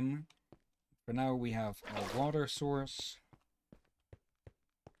time. For now, we have our water source.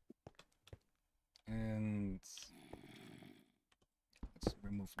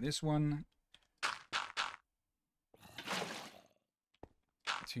 move this one.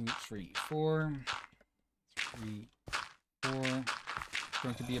 2, 3, 4. 3, 4. It's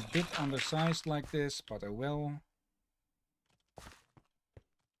going to be a bit undersized like this, but oh well.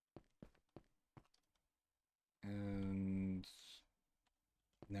 And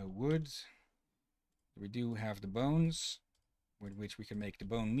no wood. We do have the bones, with which we can make the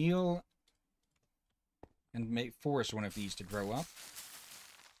bone meal. And force one of these to grow up.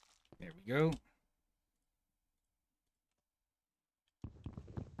 There we go.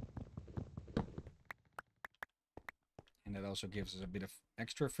 And that also gives us a bit of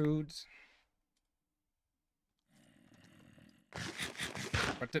extra food.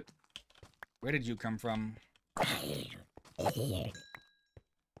 Where did you come from?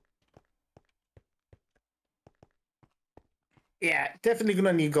 Yeah, definitely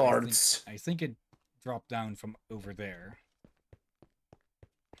gonna need guards. I think it dropped down from over there.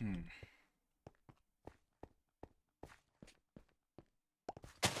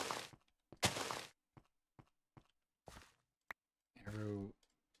 Arrow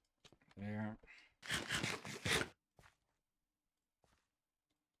there.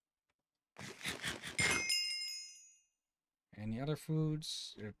 Any other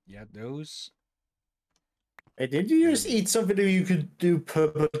foods? Yeah, those. Did you just eat something that you could do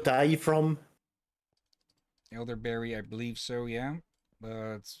purple dye from? Elderberry, I believe so, yeah.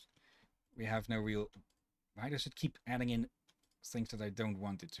 But we have no real... Why does it keep adding in things that I don't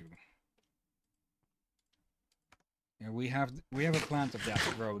want it to? Yeah, we have a plant of that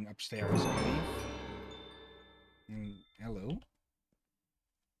growing upstairs, I believe. Hello.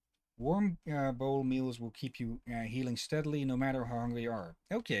 Warm bowl meals will keep you healing steadily no matter how hungry you are.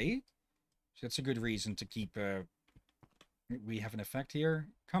 Okay. So that's a good reason to keep... we have an effect here.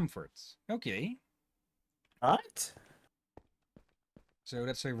 Comfort. Okay. Right. So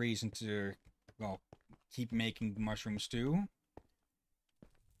that's a reason to, well, keep making mushroom stew.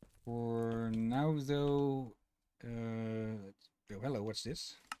 For now, though... oh, hello, what's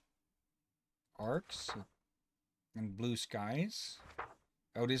this? Arcs. And blue skies.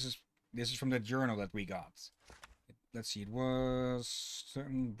 Oh, this is from the journal that we got. Let's see, it was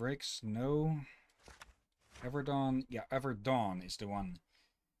certain bricks, no. Everdawn, yeah, Everdawn is the one.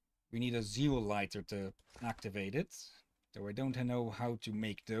 We need a zeal lighter to activate it, though I don't know how to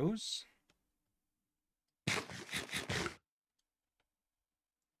make those.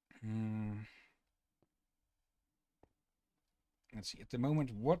 Let's see, at the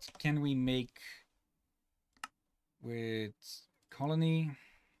moment, what can we make with colony?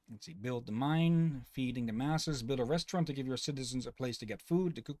 Let's see, build the mine, feeding the masses, build a restaurant to give your citizens a place to get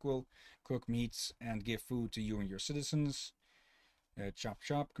food. The cook will cook meats and give food to you and your citizens. Chop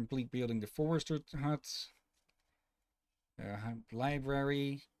chop, complete building the forester hut.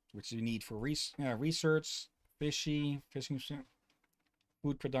 Library, which you need for research. Fishing,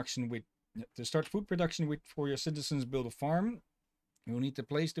 food production with... To start food production for your citizens, build a farm. You will need to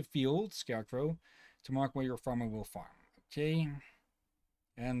place the field, Scarecrow, to mark where your farmer will farm. Okay.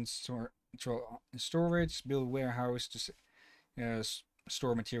 And storage, build a warehouse to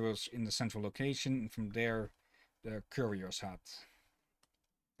store materials in the central location, and from there, the courier's hut.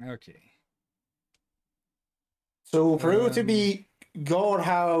 Okay. So for you to be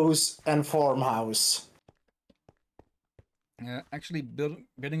guardhouse and farmhouse. Actually,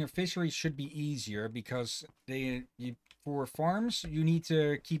 building a fishery should be easier because for farms you need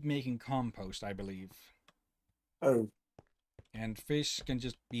to keep making compost, I believe. Oh. And fish can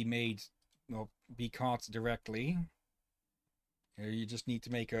just be made, well, be caught directly. You just need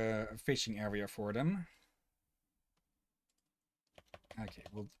to make a fishing area for them. Okay,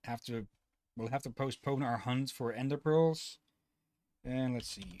 we'll have to postpone our hunt for ender pearls. And let's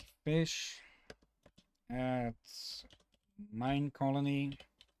see, fish at mine colony.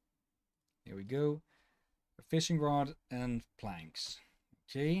 Here we go. A fishing rod and planks.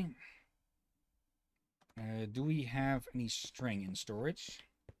 Okay. Do we have any string in storage?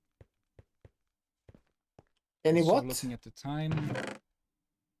 Any also what? Looking at the time.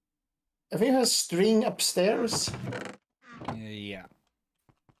 I think it has string upstairs. Yeah.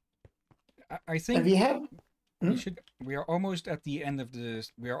 I think we have. We are almost at the end of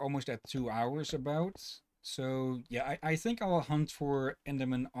this. We are almost at 2 hours about. So yeah, I think I'll hunt for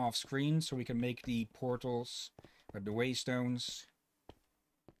Enderman off screen so we can make the portals or the waystones.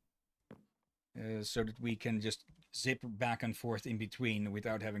 So that we can just zip back and forth in between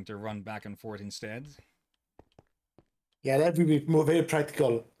without having to run back and forth instead. Yeah, that would be more very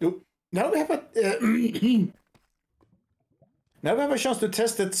practical. Now we have a now we have a chance to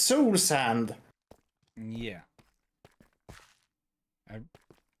test that soul sand. Yeah.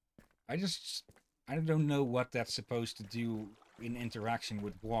 I don't know what that's supposed to do in interaction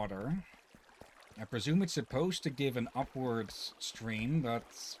with water. I presume it's supposed to give an upward stream, but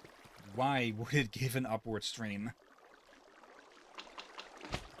why would it give an upward stream?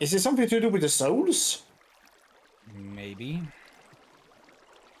 Is it something to do with the souls? Maybe.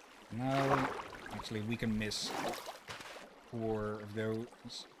 No, actually we can miss 4 of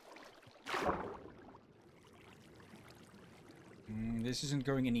those. This isn't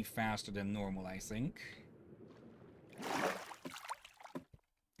going any faster than normal, I think.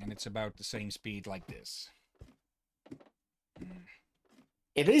 And it's about the same speed like this.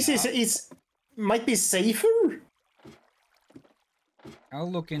 It is. Yeah. It's might be safer. I'll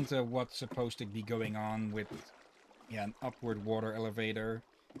look into what's supposed to be going on with, yeah, an upward water elevator.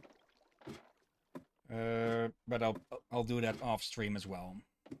 But I'll do that off stream as well.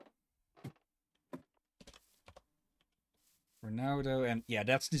 For now, though, and yeah,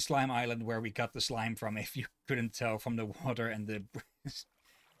 that's the slime island where we got the slime from. If you couldn't tell from the water and the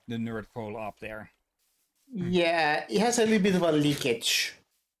the Nerd Pole up there. Yeah, it has a little bit of a leakage.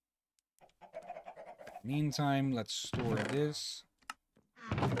 Meantime, let's store this.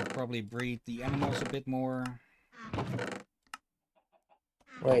 Probably breed the animals a bit more.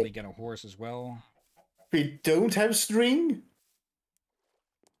 Probably Wait, get a horse as well. we don't have string?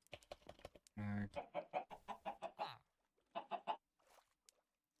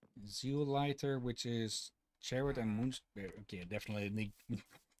 Zeoliter, which is Chariot and Moon. Okay, definitely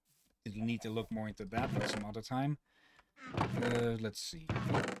need to look more into that, but some other time. Let's see.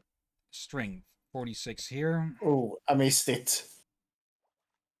 String 46 here. Oh, I missed it.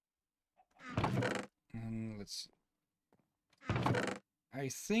 Let's see. I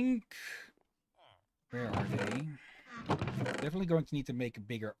think. Where are they? Definitely going to need to make a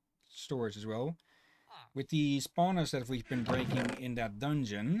bigger storage as well. With the spawners that we've been breaking in that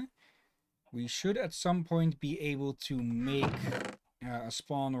dungeon, we should at some point be able to make a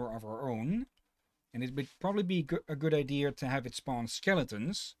spawner of our own. And it would probably be a good idea to have it spawn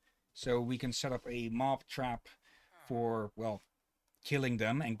skeletons, so we can set up a mob trap for, well, killing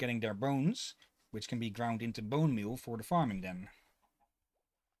them and getting their bones, which can be ground into bone meal for the farming then.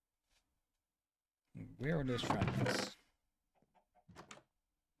 Where are those fragments?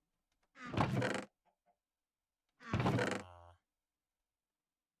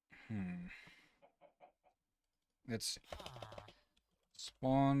 Let's see.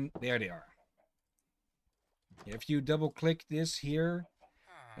 Spawn. There they are. If you double click this here,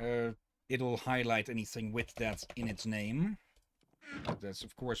 it'll highlight anything with that in its name. That's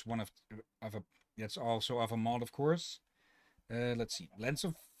of course one of a. That's also of a mod, of course. Let's see. Lens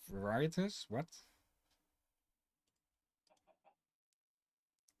of varieties. What?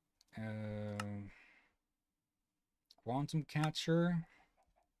 Quantum catcher.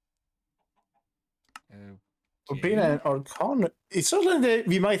 Being an arcana, it's certainly that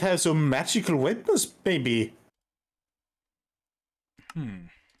we might have some magical weapons, maybe.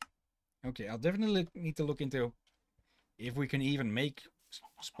 Okay, I'll definitely need to look into if we can even make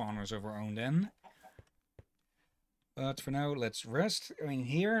spawners of our own then. But for now, let's rest in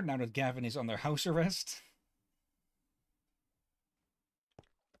here, now that Gavin is under house arrest.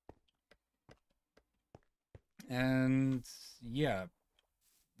 And yeah,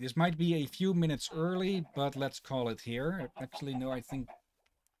 this might be a few minutes early, but let's call it here. Actually, no, I think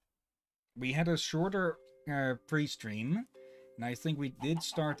we had a shorter pre-stream, and I think we did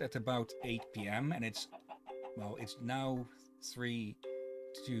start at about 8 p.m. and it's, well, it's now 3,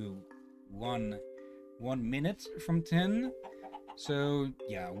 2, 1 minute from 10. So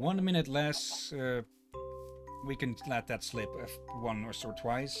yeah, 1 minute less. We can let that slip once or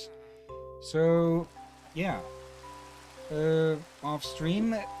twice. So yeah. Off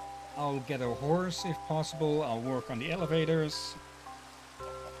stream, I'll get a horse if possible. I'll work on the elevators.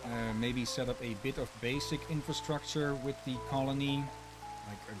 Maybe set up a bit of basic infrastructure with the colony,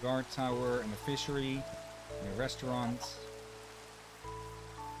 like a guard tower and a fishery, and a restaurant.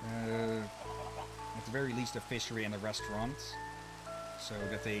 At the very least, a fishery and a restaurant, so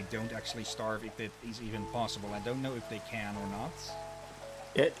that they don't actually starve if it is even possible. I don't know if they can or not.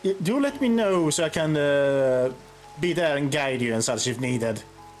 Yeah, do let me know so I can be there and guide you and such if needed.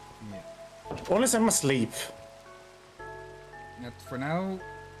 Yeah. Unless I'm asleep. But for now,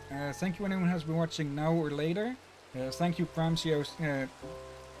 thank you anyone who has been watching now or later. Thank you Pramsio.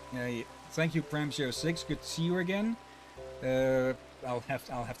 Thank you Pramsio6. Good to see you again. I'll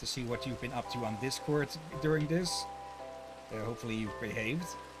have to see what you've been up to on Discord during this. Hopefully you've behaved.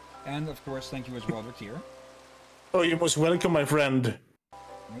 And of course, thank you as well, Retier. Oh, you're most welcome, my friend.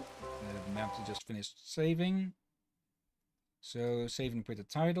 Nope. The map just finished saving. So saving with the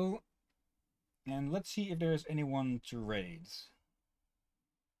title. And let's see if there's anyone to raid.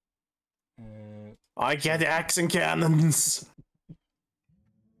 I get axe and cannons.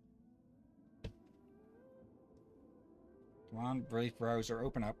 Come on, Brave Browser,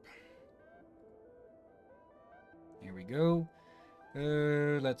 open up. Here we go.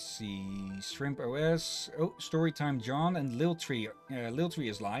 Let's see. Shrimp OS. Oh, Storytime John and Liltree. Liltree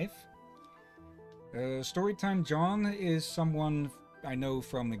is live. Storytime John is someone I know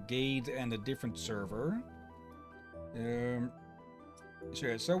from a Gade and a different server.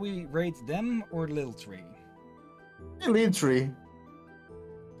 Sure, so we rate them or Liltree? Liltree.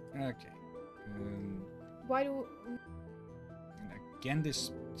 Okay. Why do... And again,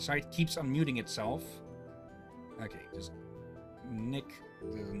 this site keeps unmuting itself. Okay, just nick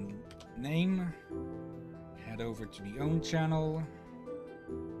the name. Head over to the own channel.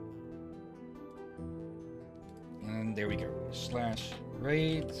 And there we go.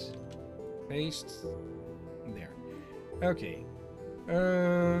 /raid. Paste. There. Okay.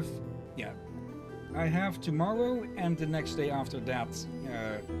 Yeah. I have tomorrow and the next day after that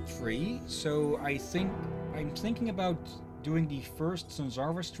free. So I'm thinking about doing the first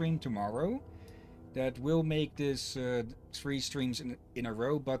Sanzara stream tomorrow. That will make this 3 streams in a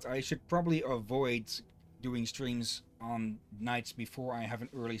row, but I should probably avoid doing streams on nights before I have an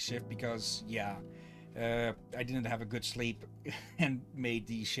early shift because, yeah, I didn't have a good sleep and made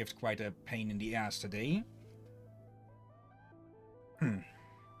the shift quite a pain in the ass today.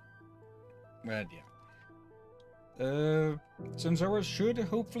 But yeah. Sanzara should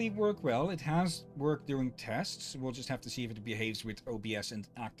hopefully work well. It has worked during tests. We'll just have to see if it behaves with OBS and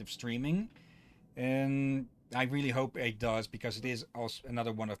active streaming. And I really hope it does because it is also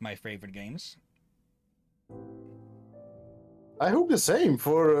another one of my favorite games. I hope the same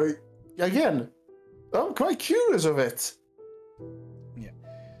for, again, I'm quite curious of it. Yeah.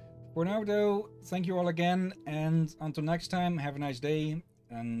 For now though, thank you all again, and until next time, have a nice day,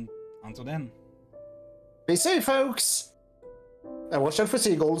 and until then. Be safe, folks! And watch out for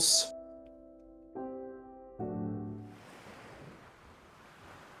seagulls.